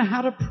learn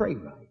how to pray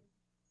right.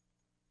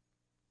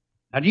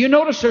 Now, do you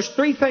notice there's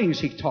 3 things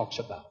he talks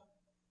about?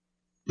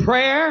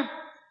 Prayer,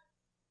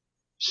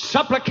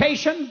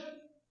 supplication,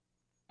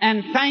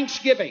 and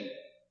thanksgiving.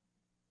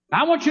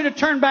 Now, I want you to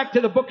turn back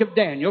to the book of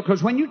Daniel,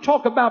 because when you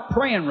talk about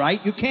praying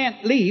right, you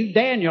can't leave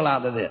Daniel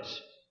out of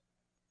this.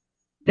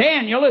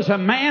 Daniel is a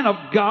man of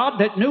God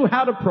that knew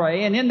how to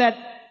pray, and in that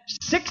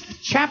 6th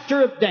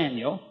chapter of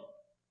Daniel,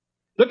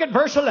 look at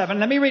verse 11.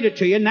 Let me read it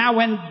to you. Now,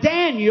 when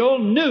Daniel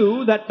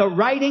knew that the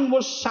writing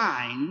was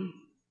signed,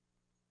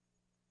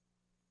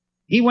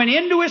 he went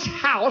into his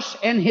house,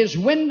 and his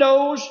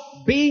windows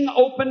being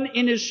open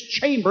in his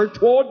chamber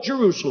toward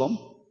Jerusalem,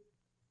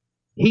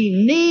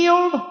 he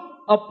kneeled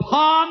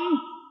upon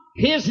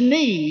his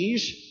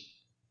knees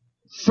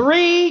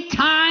 3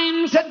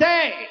 times a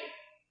day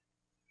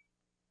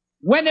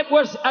when it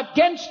was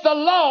against the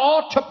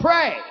law to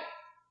pray.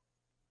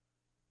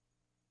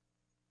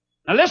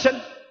 Now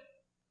listen,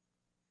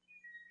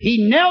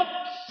 he knelt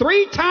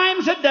 3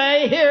 times a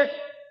day here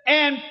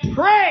and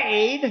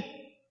prayed,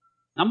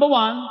 number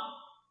 1,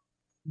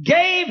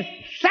 gave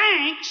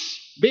thanks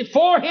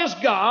before his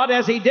God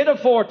as he did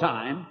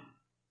aforetime.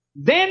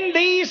 Then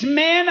these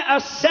men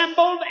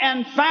assembled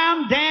and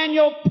found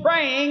Daniel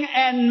praying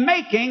and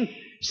making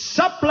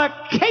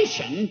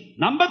supplication,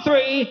 number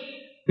 3,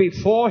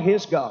 before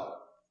his God.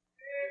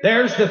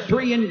 There's the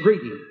 3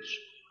 ingredients.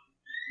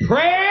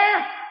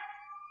 Prayer,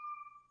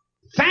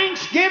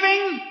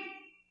 thanksgiving,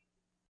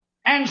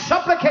 and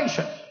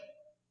supplication.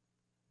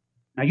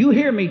 Now you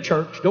hear me,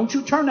 church. Don't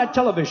you turn that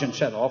television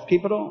set off.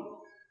 Keep it on.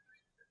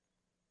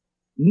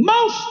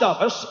 Most of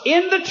us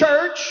in the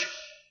church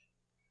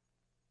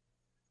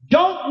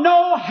don't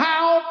know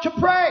how to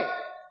pray.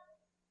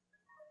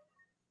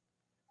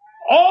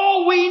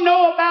 All we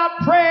know about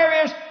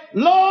prayer is,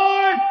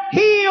 Lord,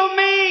 heal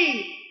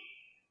me.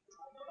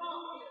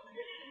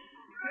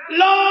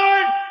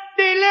 Lord,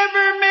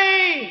 deliver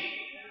me.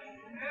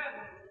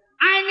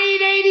 I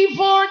need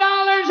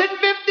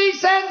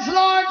 $84.50.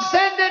 Lord,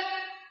 send it.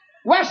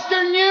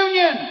 Western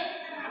Union.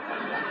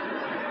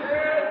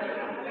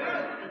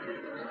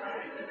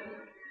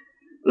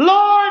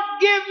 Lord,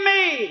 give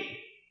me.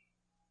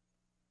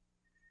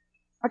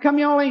 How come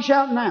you all ain't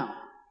shouting now?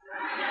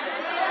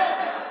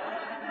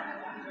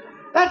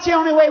 That's the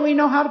only way we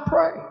know how to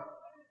pray.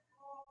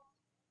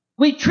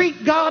 We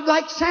treat God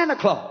like Santa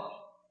Claus.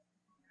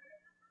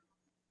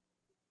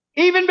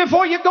 Even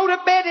before you go to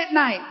bed at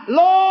night,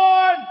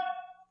 Lord,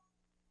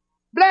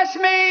 bless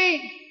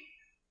me.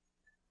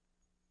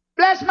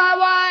 Bless my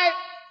wife.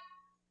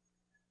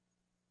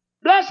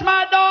 Bless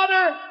my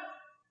daughter.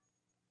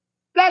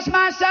 Bless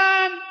my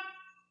son.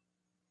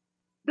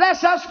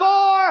 Bless us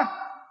four.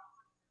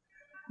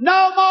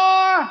 No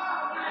more.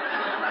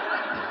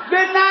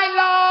 Good night,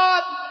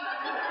 Lord.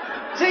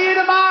 See you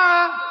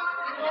tomorrow.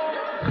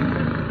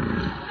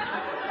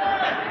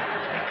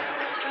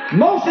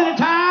 Most of the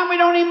time, we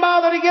don't even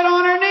bother to get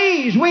on our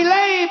knees. We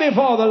lay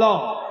before the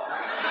Lord.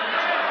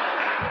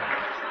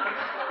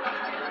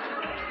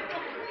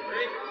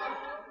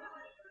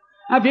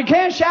 Now, if you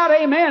can't shout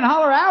amen,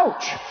 holler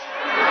ouch.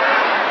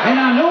 And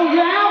I know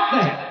you're out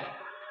there.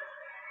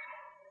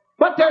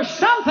 But there's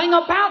something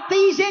about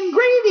these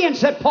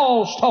ingredients that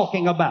Paul's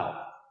talking about.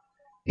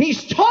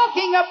 He's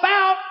talking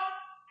about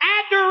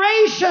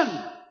adoration.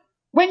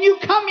 When you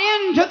come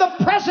into the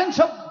presence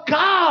of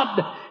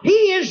God,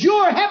 He is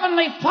your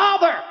heavenly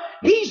Father.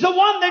 He's the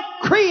one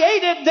that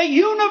created the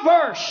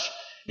universe.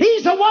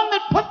 He's the one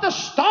that put the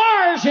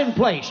stars in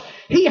place.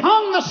 He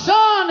hung the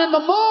sun and the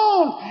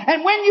moon.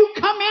 And when you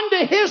come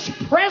into His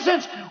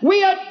presence,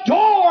 we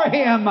adore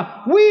Him.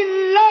 We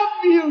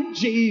love you,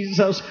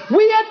 Jesus.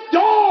 We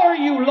adore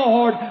you,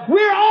 Lord.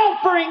 We're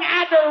offering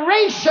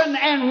adoration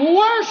and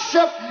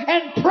worship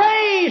and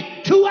praise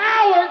to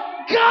our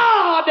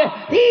God.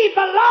 He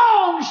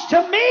belongs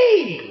to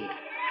me.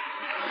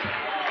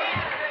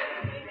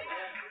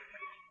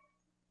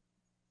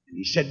 And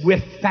He said,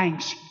 with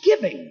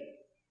thanksgiving,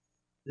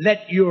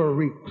 let your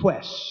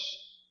requests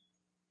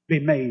be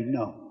made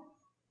known.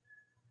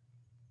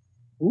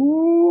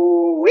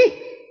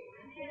 Ooh-wee.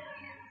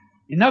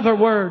 In other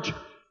words,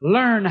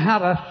 learn how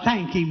to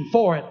thank Him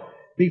for it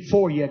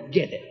before you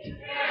get it.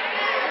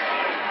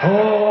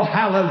 Oh,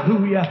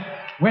 hallelujah.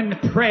 When the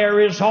prayer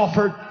is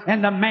offered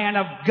and the man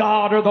of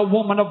God or the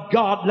woman of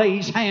God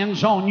lays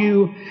hands on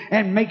you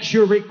and makes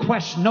your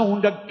request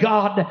known to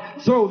God,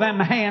 throw them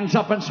hands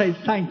up and say,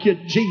 thank you,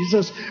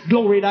 Jesus.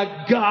 Glory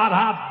to God.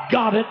 I've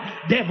got it.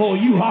 Devil,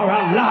 you are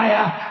a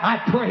liar. I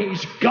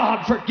praise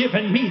God for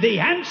giving me the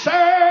answer.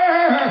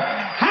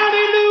 Hallelujah.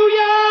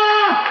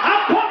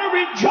 I'm going to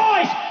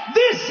rejoice.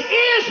 This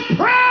is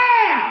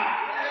prayer.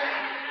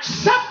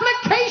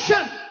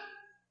 Supplication.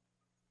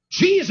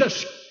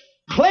 Jesus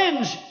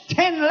cleansed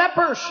 10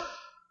 lepers,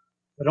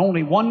 but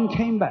only one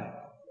came back.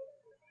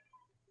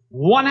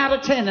 1 out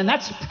of 10, and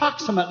that's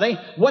approximately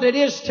what it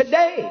is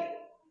today.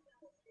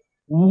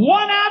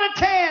 1 out of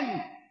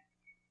 10.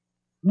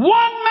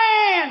 One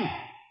man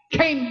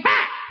came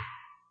back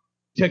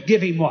to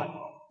give Him what?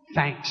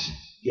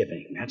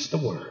 Thanksgiving. That's the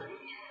word.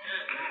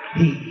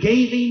 He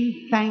gave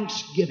Him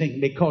thanksgiving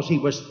because he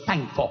was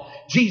thankful.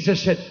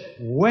 Jesus said,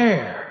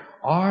 where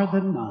are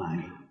the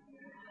 9?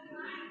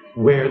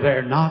 Were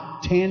there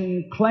not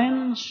 10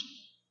 cleansed?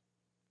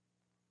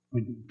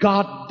 When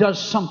God does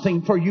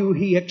something for you,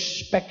 He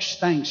expects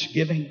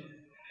thanksgiving.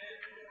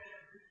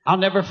 I'll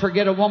never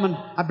forget a woman,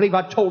 I believe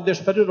I told this,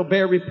 but it'll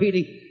bear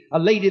repeating. A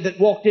lady that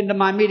walked into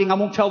my meeting, I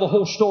won't tell the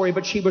whole story,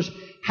 but she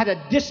had a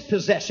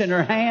dispossess in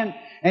her hand,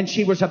 and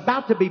she was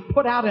about to be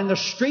put out in the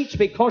streets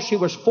because she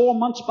was 4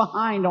 months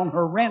behind on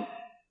her rent.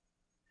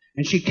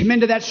 And she came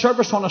into that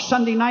service on a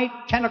Sunday night,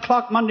 10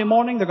 o'clock Monday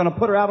morning, they're going to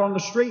put her out on the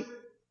street.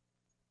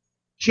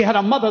 She had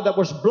a mother that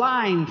was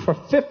blind for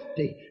about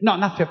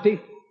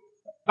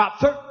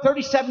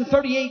 37,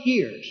 38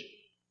 years.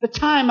 The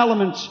time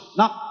element's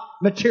not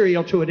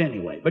material to it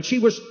anyway. But she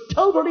was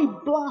totally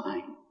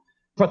blind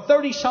for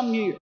 30-some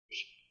years.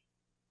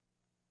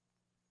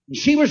 And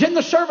she was in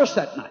the service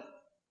that night.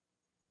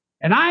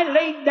 And I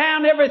laid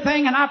down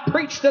everything and I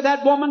preached to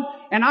that woman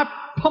and I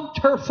pumped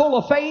her full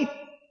of faith.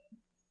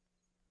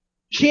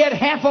 She had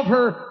half of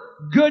her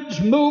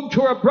goods moved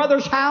to her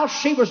brother's house.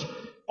 She was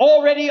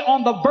already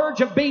on the verge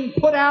of being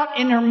put out.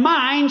 In her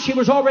mind, she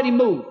was already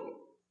moved.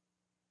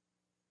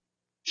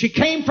 She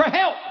came for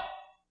help.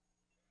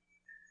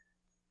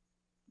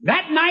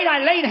 That night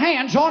I laid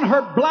hands on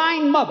her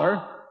blind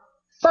mother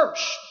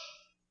first.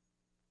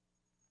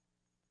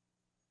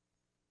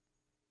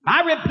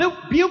 I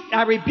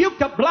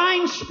rebuked a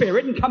blind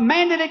spirit and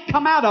commanded it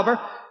come out of her.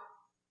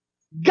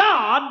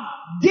 God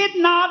did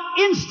not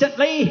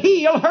instantly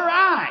heal her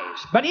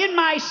eyes, but in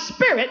my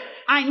spirit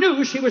I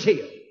knew she was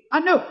healed. I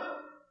knew it.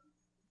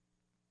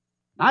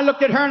 I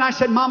looked at her and I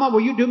said, Mama,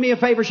 will you do me a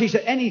favor? She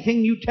said,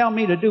 anything you tell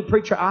me to do,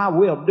 preacher, I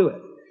will do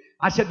it.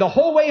 I said, the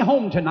whole way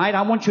home tonight,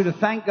 I want you to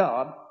thank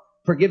God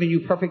for giving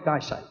you perfect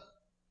eyesight.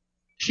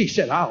 She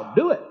said, I'll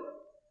do it.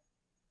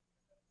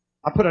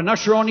 I put an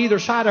usher on either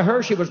side of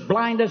her. She was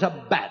blind as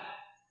a bat.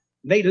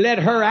 They led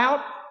her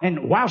out,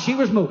 and while she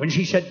was moving,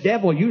 she said,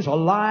 devil, you's a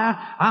liar.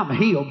 I'm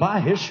healed by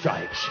his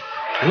stripes.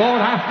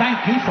 Lord, I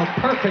thank you for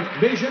perfect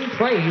vision.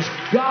 Praise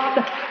God.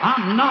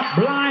 I'm not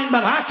blind,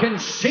 but I can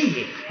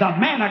see. The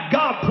man of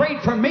God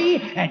prayed for me,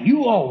 and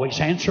you always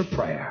answer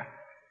prayer.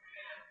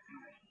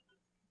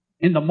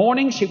 In the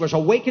morning, she was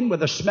awakened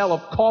with the smell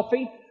of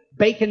coffee,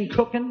 bacon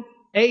cooking,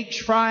 eggs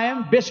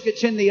frying,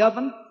 biscuits in the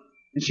oven.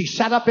 And she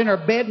sat up in her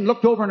bed and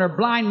looked over in her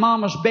blind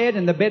mama's bed,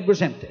 and the bed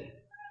was empty.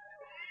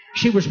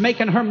 She was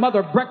making her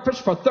mother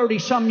breakfast for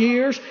 30-some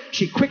years.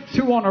 She quick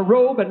threw on a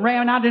robe and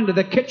ran out into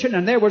the kitchen,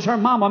 and there was her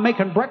mama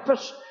making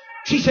breakfast.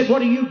 She said,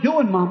 what are you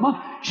doing,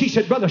 Mama? She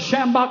said, Brother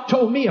Schambach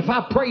told me if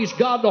I praised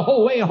God the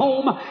whole way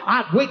home,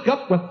 I'd wake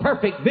up with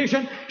perfect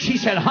vision. She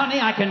said, honey,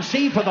 I can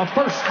see for the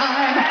first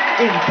time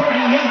in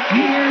 38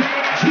 years,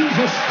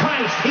 Jesus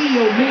Christ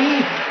healed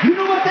me. You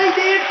know what they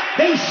did?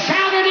 They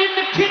shouted in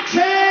the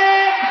kitchen.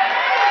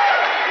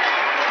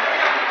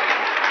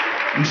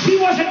 And she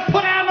wasn't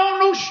put out on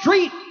no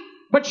street.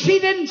 But she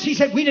didn't. She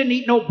said, we didn't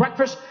eat no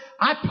breakfast.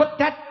 I put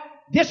that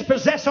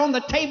dispossess on the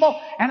table,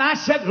 and I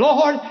said,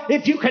 Lord,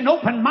 if you can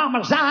open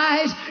Mama's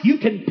eyes, you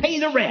can pay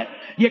the rent.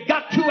 You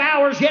got 2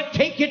 hours yet.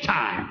 Take your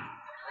time.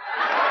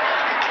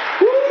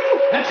 Woo,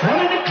 that's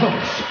running it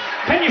close.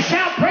 Can you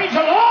shout praise the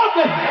Lord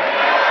with me?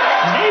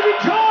 And they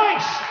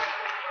rejoice.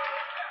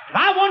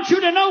 I want you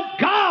to know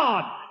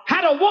God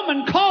had a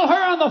woman call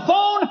her on the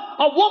phone,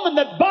 a woman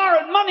that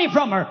borrowed money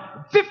from her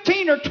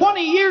 15 or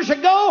 20 years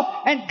ago,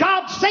 and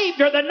God saved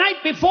her the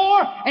night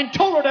before and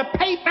told her to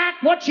pay back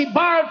what she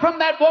borrowed from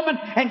that woman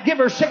and give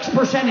her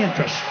 6%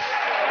 interest.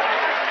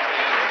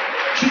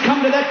 She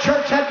come to that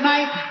church that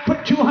night,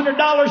 put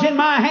 $200 in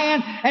my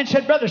hand, and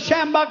said, Brother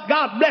Schambach,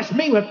 God blessed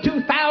me with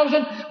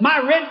 $2,000.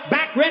 My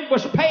back rent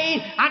was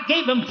paid. I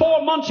gave him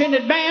 4 months in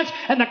advance,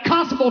 and the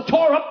constable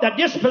tore up the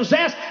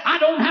dispossessed. I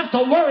don't have to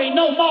worry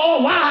no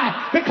more.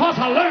 Why? Because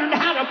I learned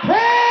how to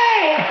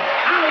pray.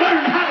 I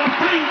learned how to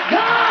thank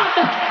God.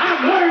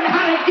 I learned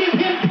how to give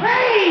him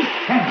praise,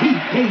 and he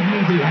gave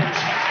me the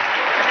answer.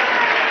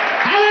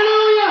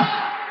 Hallelujah.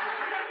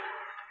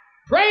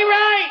 Pray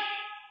right.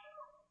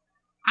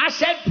 I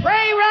said,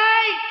 pray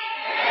right.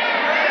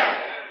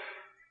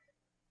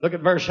 Look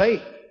at verse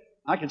 8.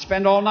 I could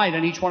spend all night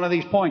on each one of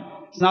these points.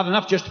 It's not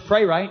enough just to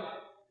pray right.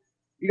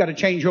 You got to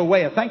change your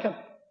way of thinking.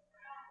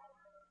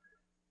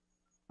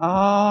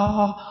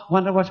 Oh,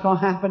 wonder what's going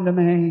to happen to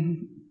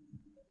me.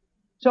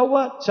 So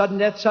what? Sudden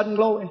death, sudden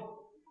glory.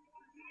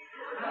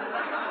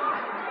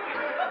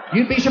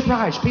 You'd be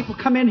surprised. People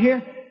come in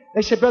here.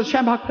 They say, Brother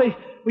Schambach, please,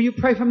 will you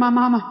pray for my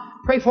mama?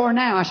 Pray for her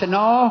now. I said, no,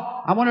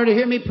 I want her to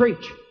hear me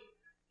preach.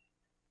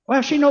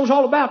 Well, she knows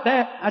all about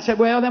that. I said,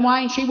 well, then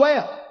why ain't she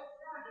well?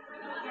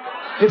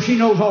 If she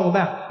knows all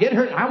about it. Get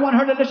her. I want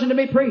her to listen to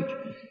me preach.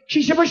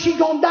 She said, well, she's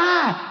going to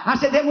die. I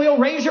said, then we'll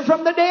raise her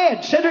from the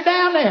dead. Sit her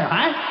down there.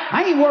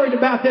 I ain't worried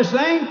about this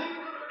thing.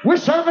 We're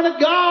serving a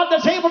God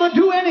that's able to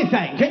do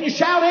anything. Can you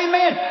shout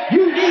amen?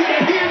 You need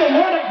to hear the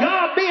word of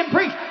God being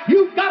preached.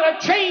 You've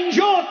got to change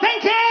your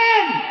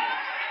thinking.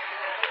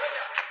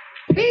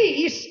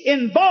 Peace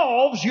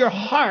involves your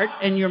heart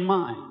and your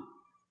mind.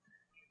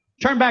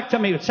 Turn back to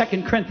me with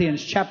 2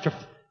 Corinthians chapter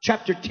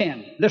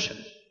 10. Listen.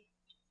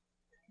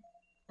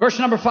 Verse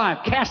number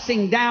 5.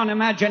 Casting down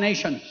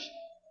imaginations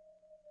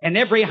and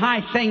every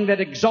high thing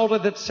that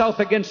exalteth itself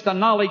against the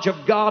knowledge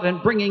of God,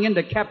 and bringing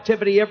into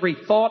captivity every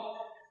thought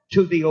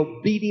to the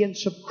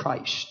obedience of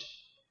Christ.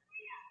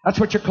 That's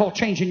what you call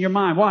changing your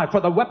mind. Why?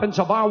 For the weapons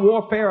of our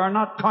warfare are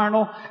not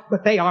carnal,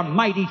 but they are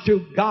mighty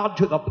through God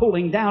to the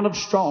pulling down of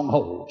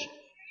strongholds.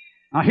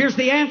 Now here's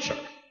the answer.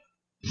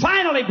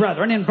 Finally,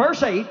 brethren, in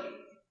verse 8,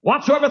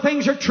 whatsoever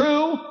things are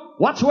true,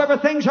 whatsoever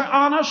things are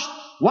honest,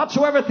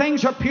 whatsoever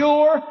things are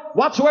pure,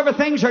 whatsoever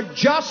things are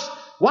just,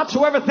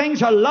 whatsoever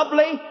things are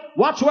lovely,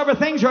 whatsoever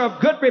things are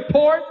of good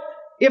report,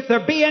 if there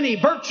be any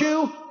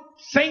virtue,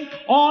 think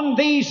on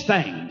these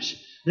things.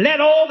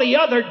 Let all the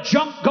other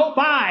junk go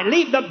by.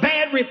 Leave the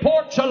bad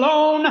reports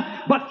alone,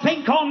 but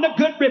think on the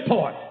good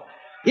report.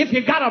 If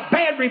you got a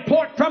bad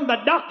report from the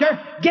doctor,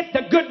 get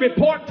the good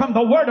report from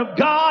the Word of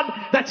God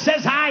that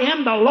says, I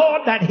am the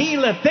Lord that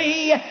healeth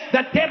thee.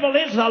 The devil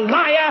is a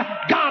liar.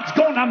 God's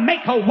going to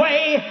make a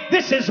way.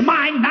 This is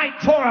my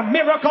night for a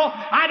miracle.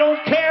 I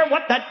don't care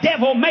what the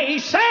devil may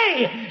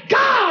say.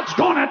 God's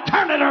going to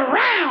turn it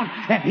around,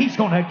 and he's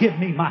going to give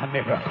me my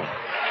miracle.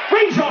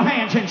 Raise your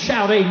hands and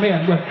shout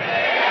amen with me.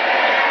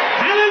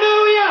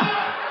 Hallelujah!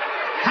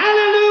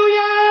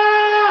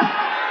 Hallelujah!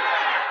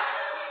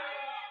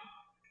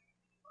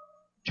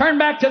 Turn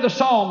back to the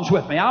Psalms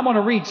with me. I want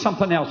to read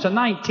something else. The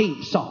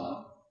 19th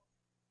Psalm.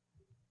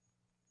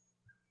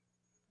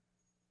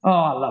 Oh,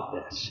 I love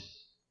this.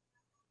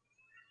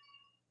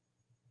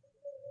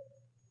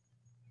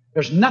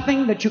 There's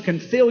nothing that you can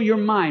fill your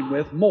mind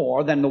with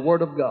more than the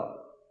Word of God.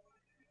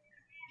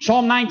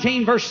 Psalm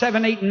 19, verse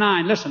 7, 8, and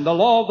 9. Listen, the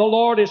law of the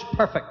Lord is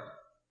perfect.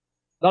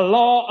 The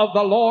law of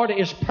the Lord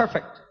is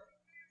perfect,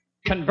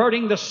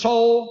 converting the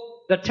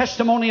soul. The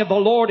testimony of the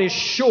Lord is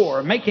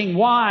sure, making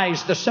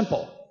wise the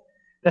simple.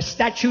 The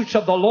statutes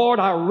of the Lord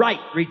are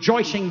right,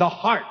 rejoicing the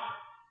heart.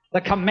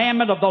 The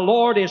commandment of the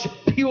Lord is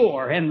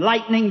pure,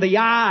 enlightening the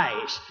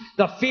eyes.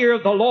 The fear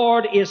of the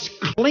Lord is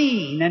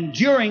clean,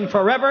 enduring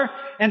forever.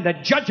 And the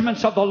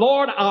judgments of the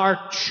Lord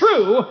are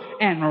true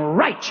and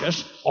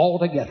righteous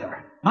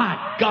altogether.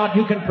 My God,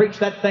 you can preach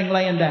that thing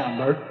laying down,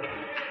 Bert.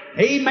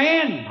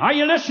 Amen. Are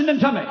you listening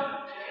to me?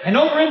 And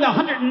over in the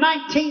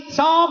 119th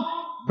Psalm,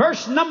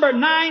 verse number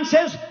 9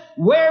 says,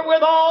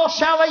 wherewithal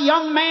shall a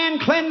young man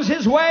cleanse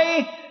his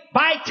way?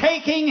 By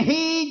taking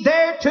heed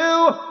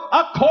thereto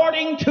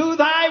according to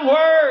thy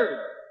word.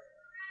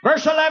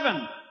 Verse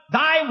 11,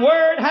 thy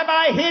word have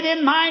I hid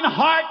in mine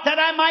heart that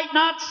I might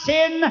not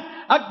sin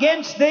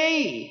against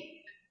thee.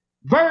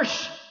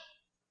 Verse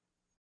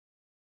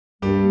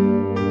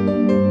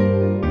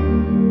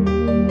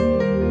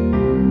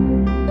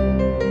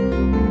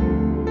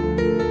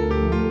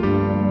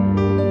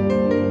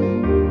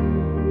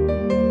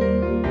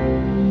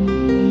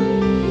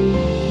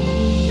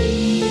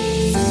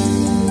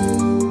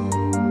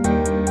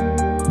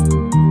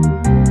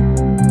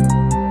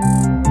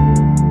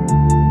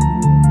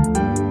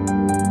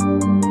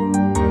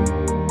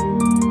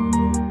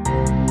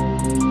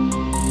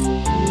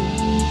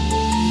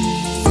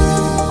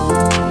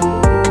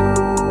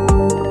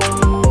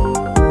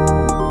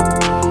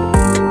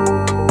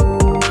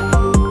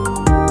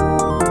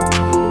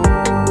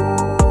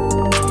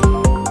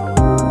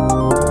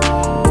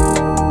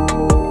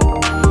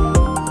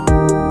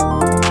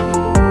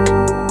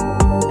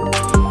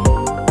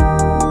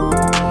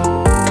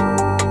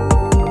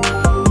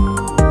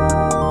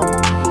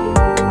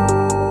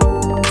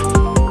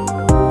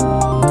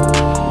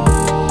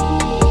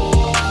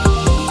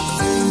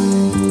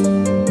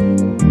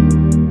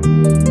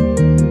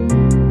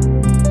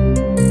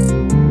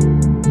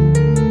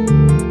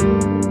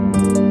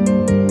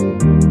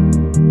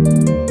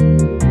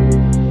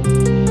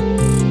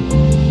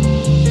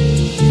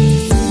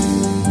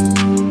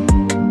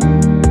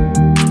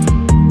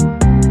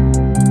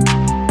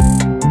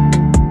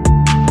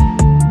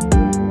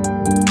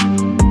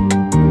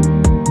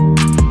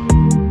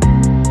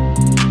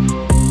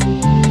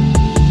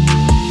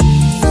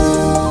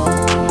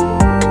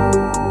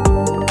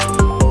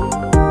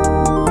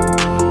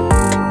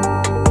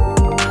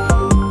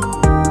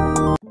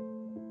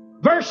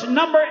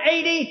number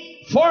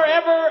 80,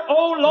 forever,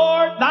 O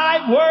Lord,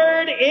 thy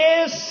word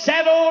is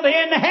settled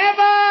in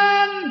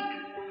heaven.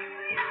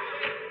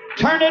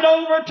 Turn it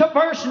over to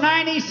verse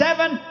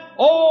 97.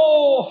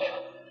 Oh,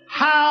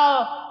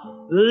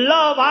 how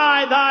love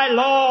I thy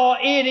law.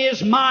 It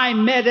is my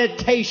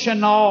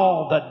meditation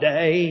all the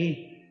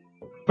day.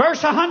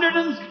 Verse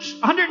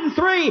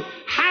 103.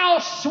 How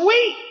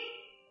sweet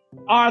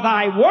are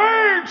thy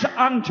words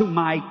unto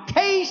my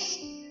taste,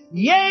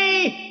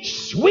 yea,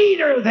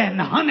 sweeter than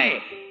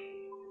honey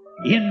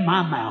in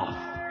my mouth.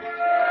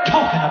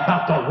 Talking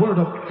about the Word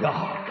of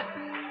God.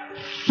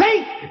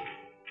 Think.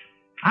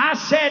 I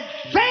said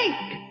think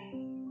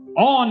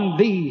on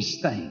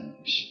these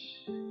things.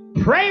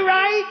 Pray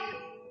right,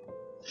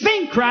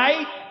 think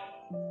right,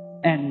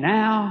 and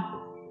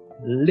now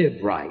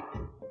live right.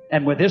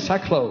 And with this I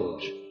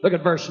close. Look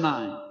at verse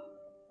 9.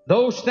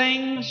 Those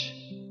things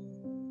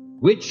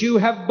which you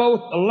have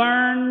both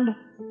learned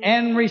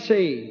and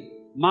received,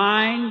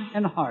 mind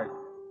and heart.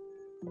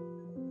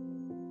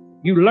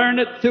 You learn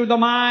it through the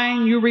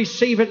mind, you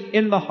receive it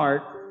in the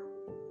heart.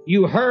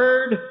 You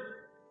heard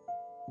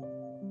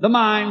the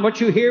mind. What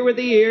you hear with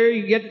the ear,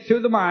 you get it through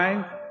the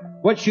mind.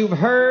 What you've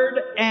heard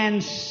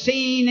and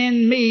seen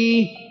in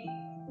me,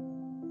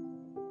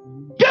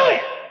 do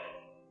it!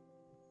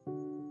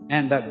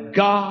 And the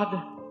God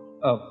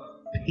of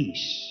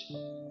peace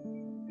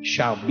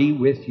shall be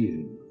with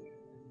you.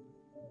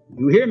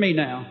 You hear me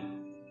now?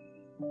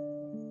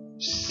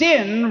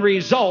 Sin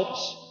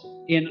results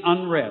in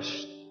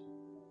unrest.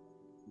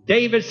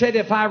 David said,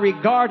 if I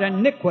regard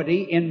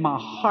iniquity in my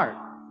heart,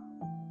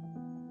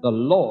 the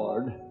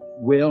Lord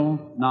will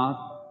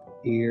not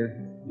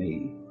hear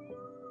me.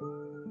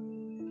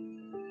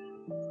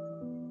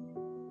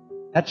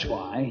 That's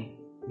why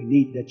we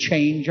need to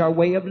change our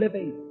way of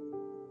living.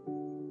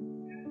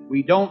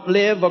 We don't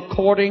live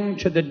according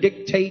to the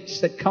dictates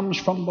that comes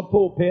from the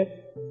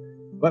pulpit,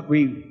 but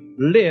we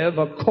live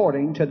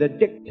according to the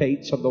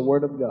dictates of the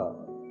Word of God.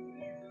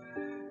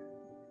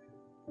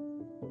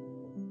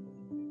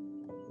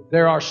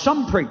 There are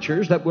some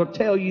preachers that will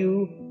tell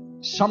you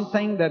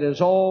something that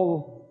is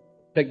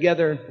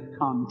altogether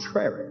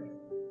contrary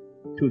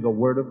to the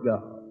Word of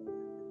God.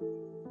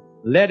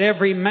 Let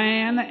every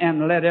man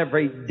and let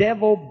every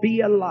devil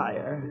be a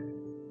liar,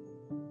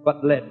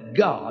 but let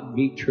God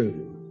be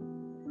true.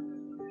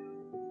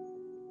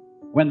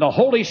 When the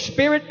Holy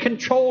Spirit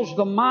controls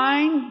the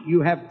mind,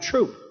 you have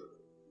truth.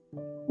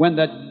 When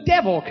the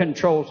devil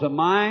controls the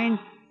mind,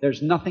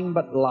 there's nothing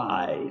but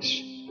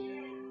lies.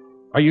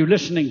 Are you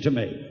listening to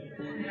me?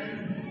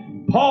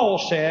 Paul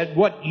said,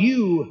 what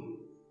you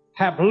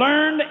have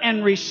learned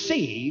and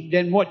received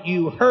and what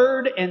you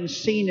heard and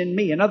seen in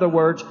me. In other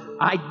words,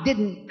 I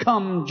didn't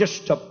come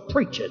just to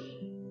preach it,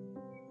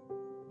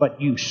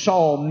 but you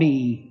saw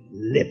me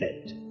live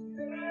it.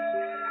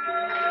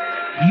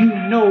 You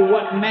know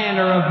what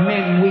manner of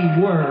men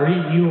we were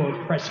in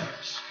your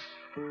presence.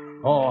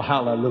 Oh,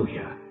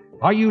 hallelujah.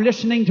 Are you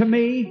listening to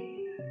me?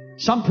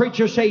 Some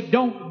preachers say,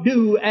 don't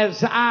do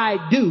as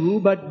I do,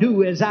 but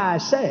do as I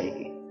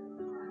say.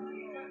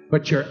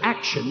 But your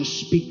actions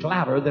speak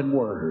louder than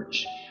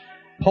words.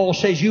 Paul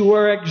says, you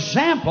were an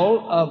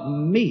example of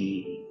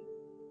me.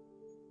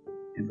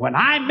 And when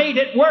I made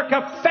it work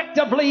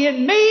effectively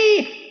in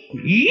me,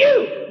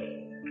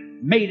 you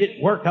made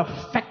it work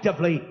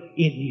effectively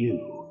in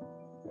you.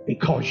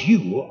 Because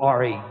you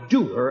are a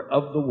doer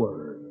of the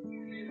word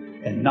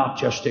and not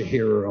just a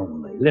hearer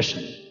only.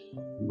 Listen,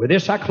 with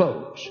this I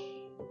close.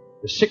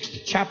 The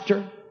 6th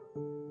chapter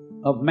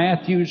of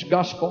Matthew's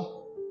Gospel.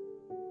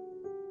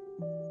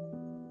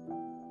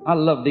 I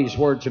love these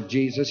words of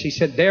Jesus. He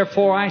said,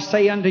 therefore I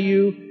say unto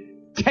you,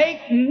 take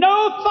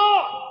no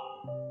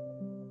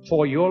thought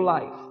for your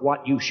life,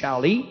 what you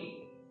shall eat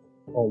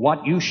or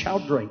what you shall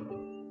drink,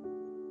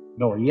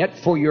 nor yet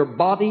for your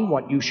body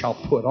what you shall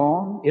put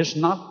on. Is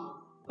not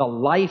the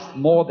life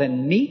more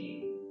than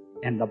meat,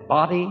 and the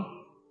body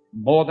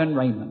more than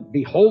raiment?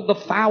 Behold the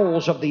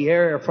fowls of the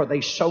air, for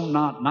they sow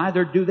not,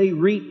 neither do they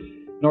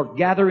reap, nor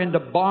gather into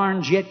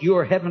barns, yet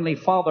your heavenly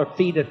Father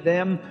feedeth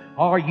them.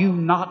 Are you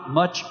not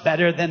much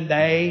better than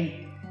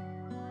they?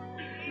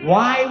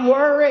 Why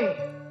worry?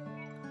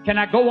 Can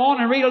I go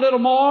on and read a little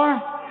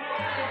more?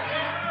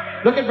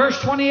 Look at verse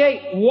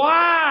 28.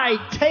 Why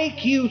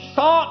take you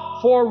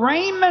thought for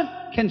raiment?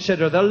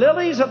 Consider the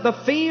lilies of the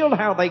field,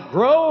 how they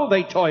grow.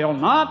 They toil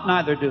not,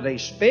 neither do they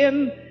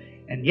spin.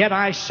 And yet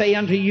I say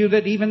unto you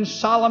that even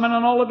Solomon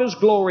in all of his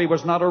glory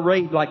was not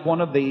arrayed like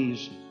one of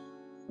these.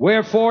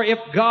 Wherefore, if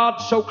God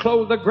so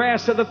clothe the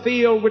grass of the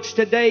field, which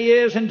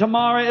today is and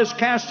tomorrow is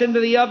cast into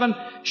the oven,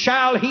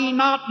 shall he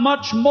not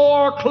much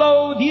more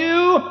clothe you,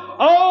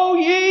 O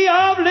ye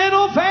of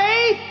little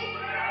faith?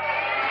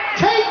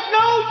 Take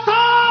no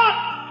thought.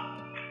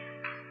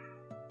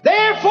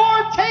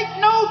 Therefore, take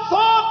no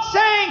thought,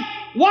 saying,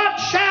 what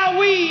shall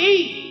we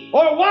eat?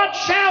 Or what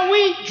shall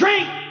we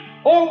drink?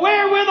 Or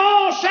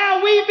wherewithal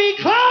shall we be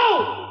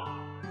clothed?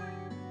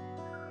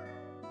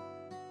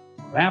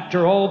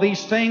 After all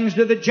these things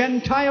do the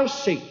Gentiles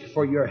seek,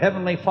 for your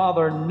heavenly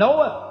Father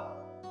knoweth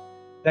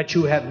that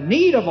you have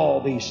need of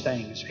all these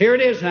things. Here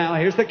it is now.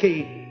 Here's the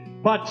key.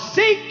 But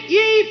seek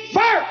ye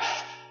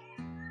first.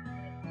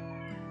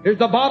 Here's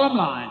the bottom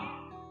line.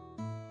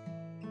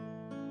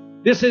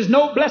 This is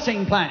no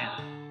blessing plan.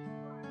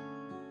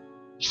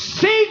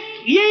 Seek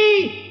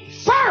ye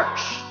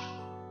first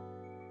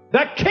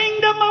the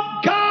kingdom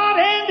of God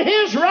and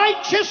His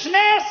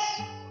righteousness,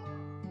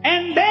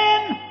 and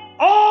then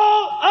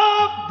all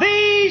of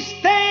these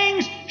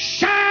things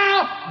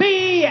shall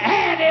be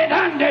added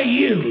unto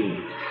you.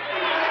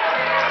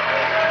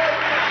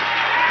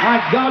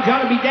 My God, you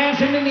ought to be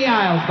dancing in the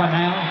aisles by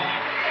now.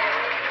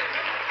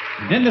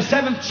 And in the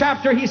 7th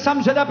chapter, he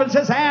sums it up and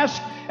says,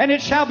 ask, and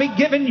it shall be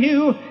given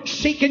you.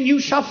 Seek, and you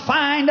shall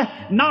find.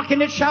 Knock,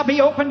 and it shall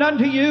be opened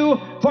unto you.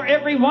 For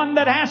every one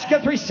that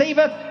asketh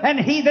receiveth, and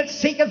he that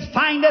seeketh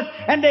findeth,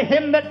 and to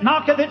him that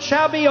knocketh it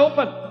shall be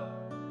opened.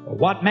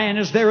 What man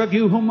is there of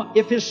you whom,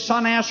 if his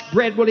son ask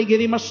bread, will he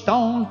give him a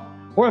stone?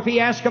 Or if he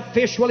ask a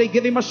fish, will he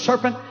give him a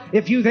serpent?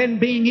 If you then,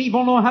 being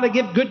evil, know how to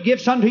give good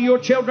gifts unto your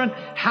children,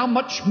 how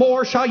much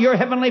more shall your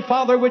heavenly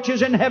Father which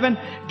is in heaven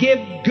give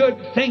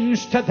good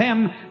things to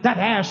them that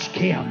ask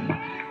Him?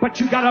 But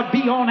you got to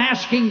be on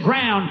asking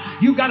ground.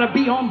 You got to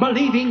be on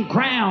believing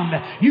ground.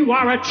 You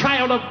are a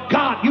child of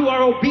God. You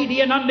are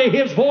obedient unto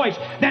His voice.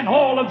 Then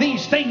all of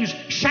these things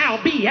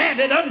shall be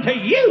added unto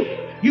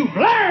you. You've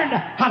learned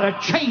how to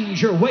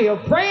change your way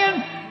of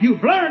praying.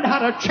 You've learned how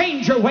to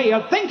change your way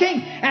of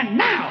thinking. And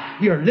now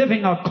you're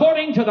living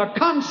according to the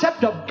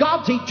concept of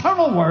God's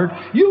eternal word.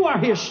 You are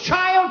His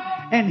child.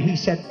 And He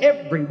said,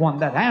 everyone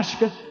that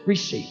asketh,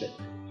 receiveth.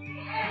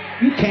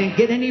 You can't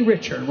get any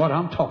richer than what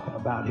I'm talking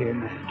about here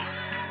now.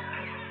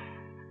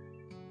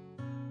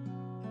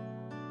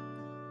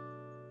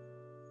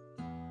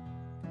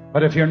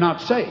 But if you're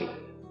not saved,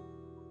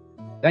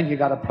 then you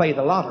got to play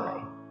the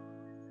lottery.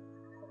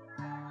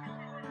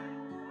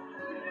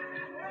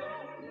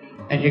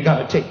 And you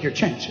got to take your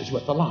chances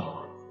with the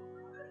lottery.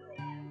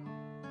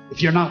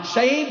 If you're not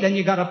saved, then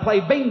you got to play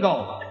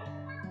bingo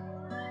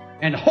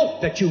and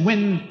hope that you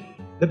win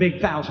the big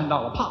 $1,000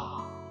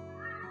 pot.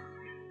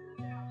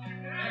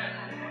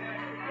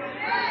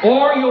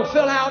 Or you'll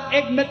fill out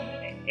Ed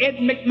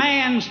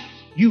McMahon's,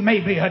 you may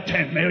be a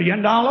 $10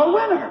 million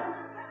winner.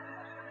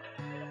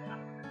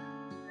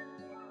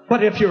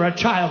 But if you're a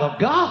child of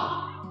God,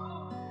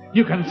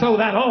 you can throw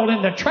that all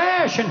in the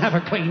trash and have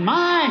a clean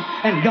mind.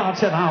 And God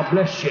said, I'll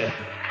bless you.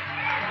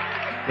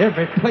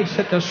 Every place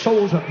that the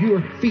soles of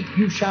your feet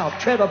you shall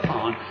tread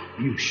upon,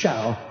 you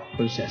shall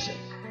possess it.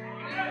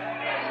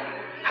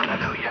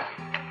 Hallelujah.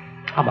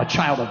 I'm a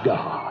child of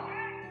God.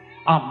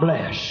 I'm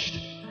blessed.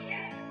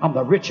 I'm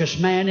the richest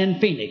man in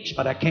Phoenix,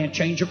 but I can't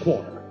change a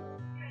quarter.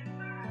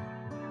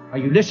 Are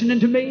you listening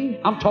to me?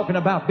 I'm talking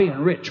about being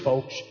rich,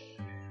 folks.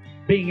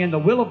 Being in the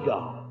will of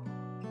God.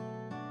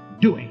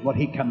 Doing what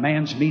He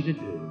commands me to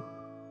do.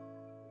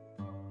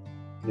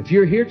 If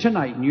you're here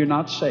tonight and you're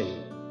not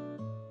saved,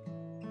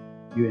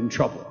 you're in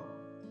trouble.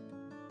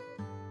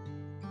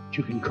 But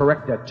you can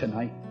correct that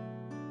tonight.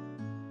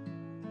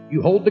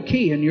 You hold the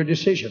key in your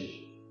decision.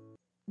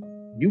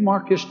 You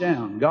mark this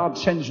down. God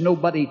sends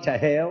nobody to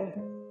hell.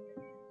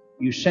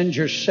 You send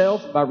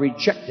yourself by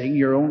rejecting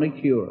your only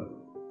cure.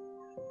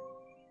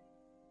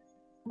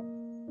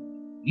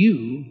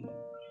 You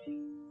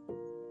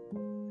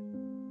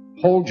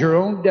hold your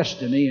own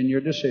destiny in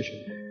your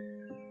decision.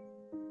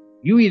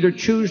 You either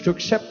choose to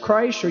accept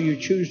Christ or you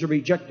choose to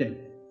reject Him.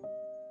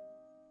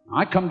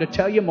 I come to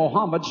tell you,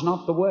 Muhammad's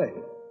not the way.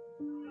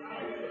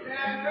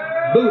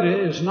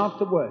 Buddha is not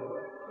the way.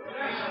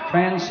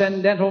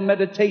 Transcendental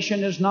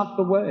meditation is not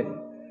the way.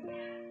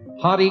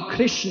 Hare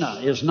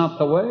Krishna is not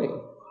the way.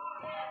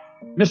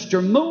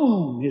 Mr.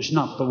 Moon is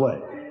not the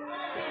way.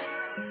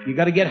 You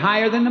got to get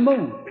higher than the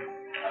moon.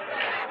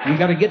 You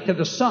got to get to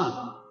the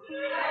sun.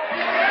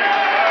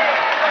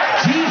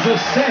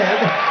 Jesus said,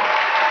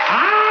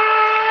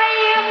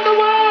 I am the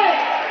way,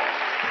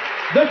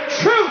 the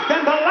truth,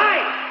 and the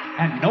life.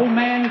 And no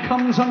man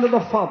comes unto the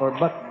Father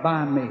but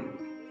by me.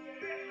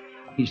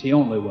 He's the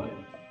only way.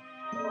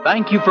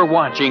 Thank you for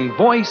watching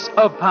Voice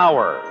of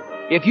Power.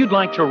 If you'd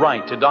like to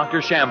write to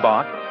Dr.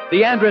 Schambach,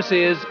 the address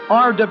is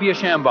R.W.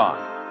 Schambach,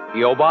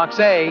 P.O. Box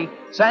A,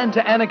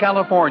 Santa Ana,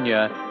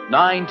 California,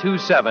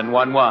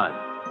 92711.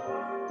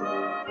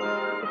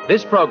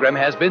 This program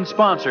has been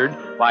sponsored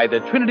by the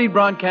Trinity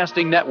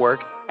Broadcasting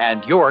Network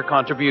and your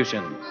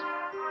contributions.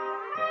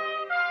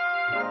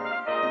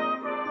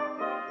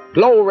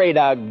 Glory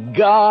to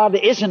God.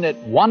 Isn't it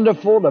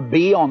wonderful to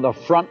be on the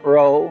front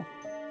row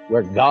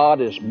where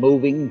God is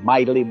moving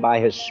mightily by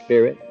His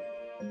Spirit?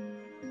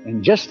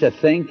 And just to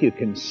think you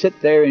can sit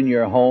there in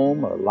your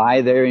home or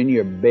lie there in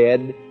your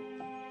bed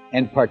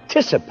and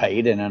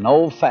participate in an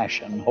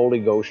old-fashioned Holy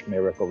Ghost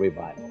miracle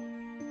revival.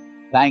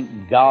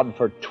 Thank God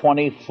for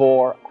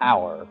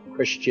 24-hour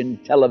Christian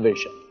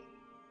television.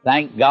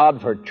 Thank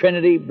God for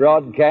Trinity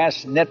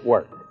Broadcast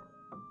Network.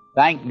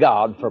 Thank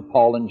God for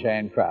Paul and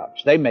Jan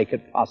Crouch. They make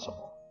it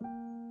possible.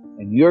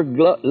 And your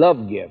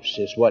love gifts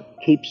is what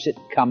keeps it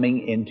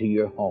coming into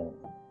your home.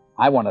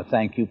 I want to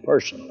thank you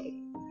personally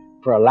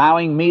for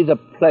allowing me the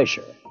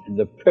pleasure and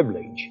the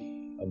privilege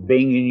of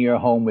being in your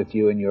home with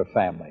you and your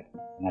family.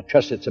 And I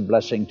trust it's a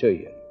blessing to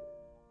you.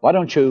 Why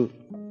don't you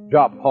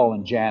drop Paul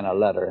and Jan a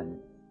letter and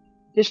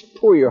just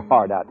pour your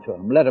heart out to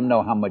them. Let them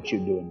know how much you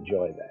do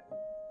enjoy that.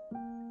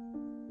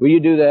 Will you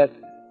do that?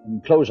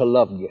 And close a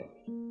love gift.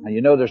 Now,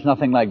 you know there's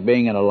nothing like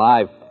being in a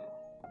live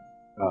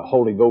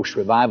Holy Ghost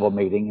revival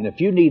meeting. And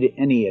if you need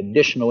any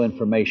additional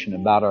information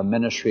about our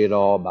ministry at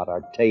all, about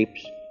our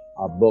tapes,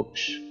 our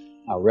books,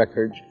 our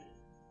records,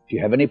 if you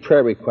have any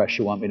prayer requests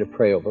you want me to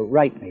pray over,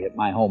 write me at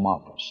my home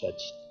office.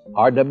 That's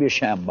R.W.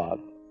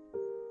 Schambach,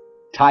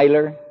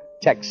 Tyler,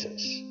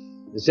 Texas.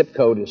 The zip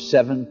code is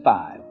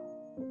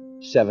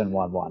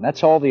 75711.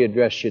 That's all the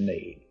address you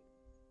need.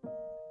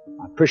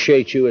 I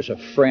appreciate you as a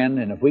friend,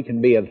 and if we can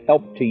be of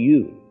help to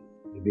you,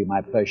 it'd be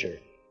my pleasure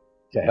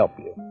to help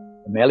you.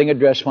 The mailing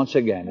address, once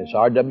again, is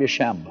R.W.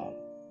 Schambach,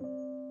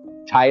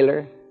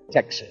 Tyler,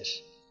 Texas,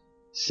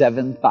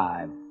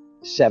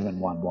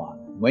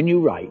 75711. When you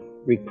write,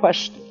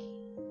 request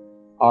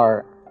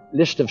our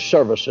list of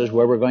services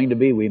where we're going to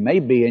be. We may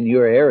be in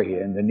your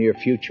area in the near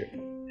future.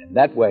 And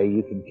that way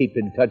you can keep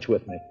in touch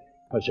with me,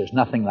 because there's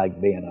nothing like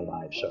being a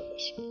live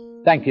service.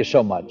 Thank you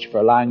so much for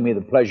allowing me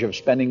the pleasure of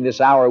spending this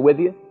hour with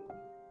you.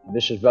 And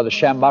this is Brother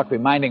Schambach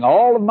reminding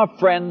all of my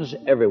friends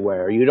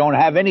everywhere, you don't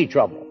have any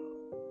trouble.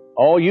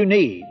 All you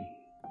need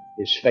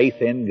is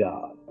faith in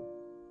God.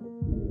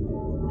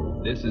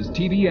 This is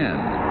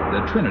TBN,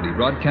 the Trinity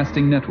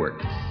Broadcasting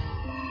Network.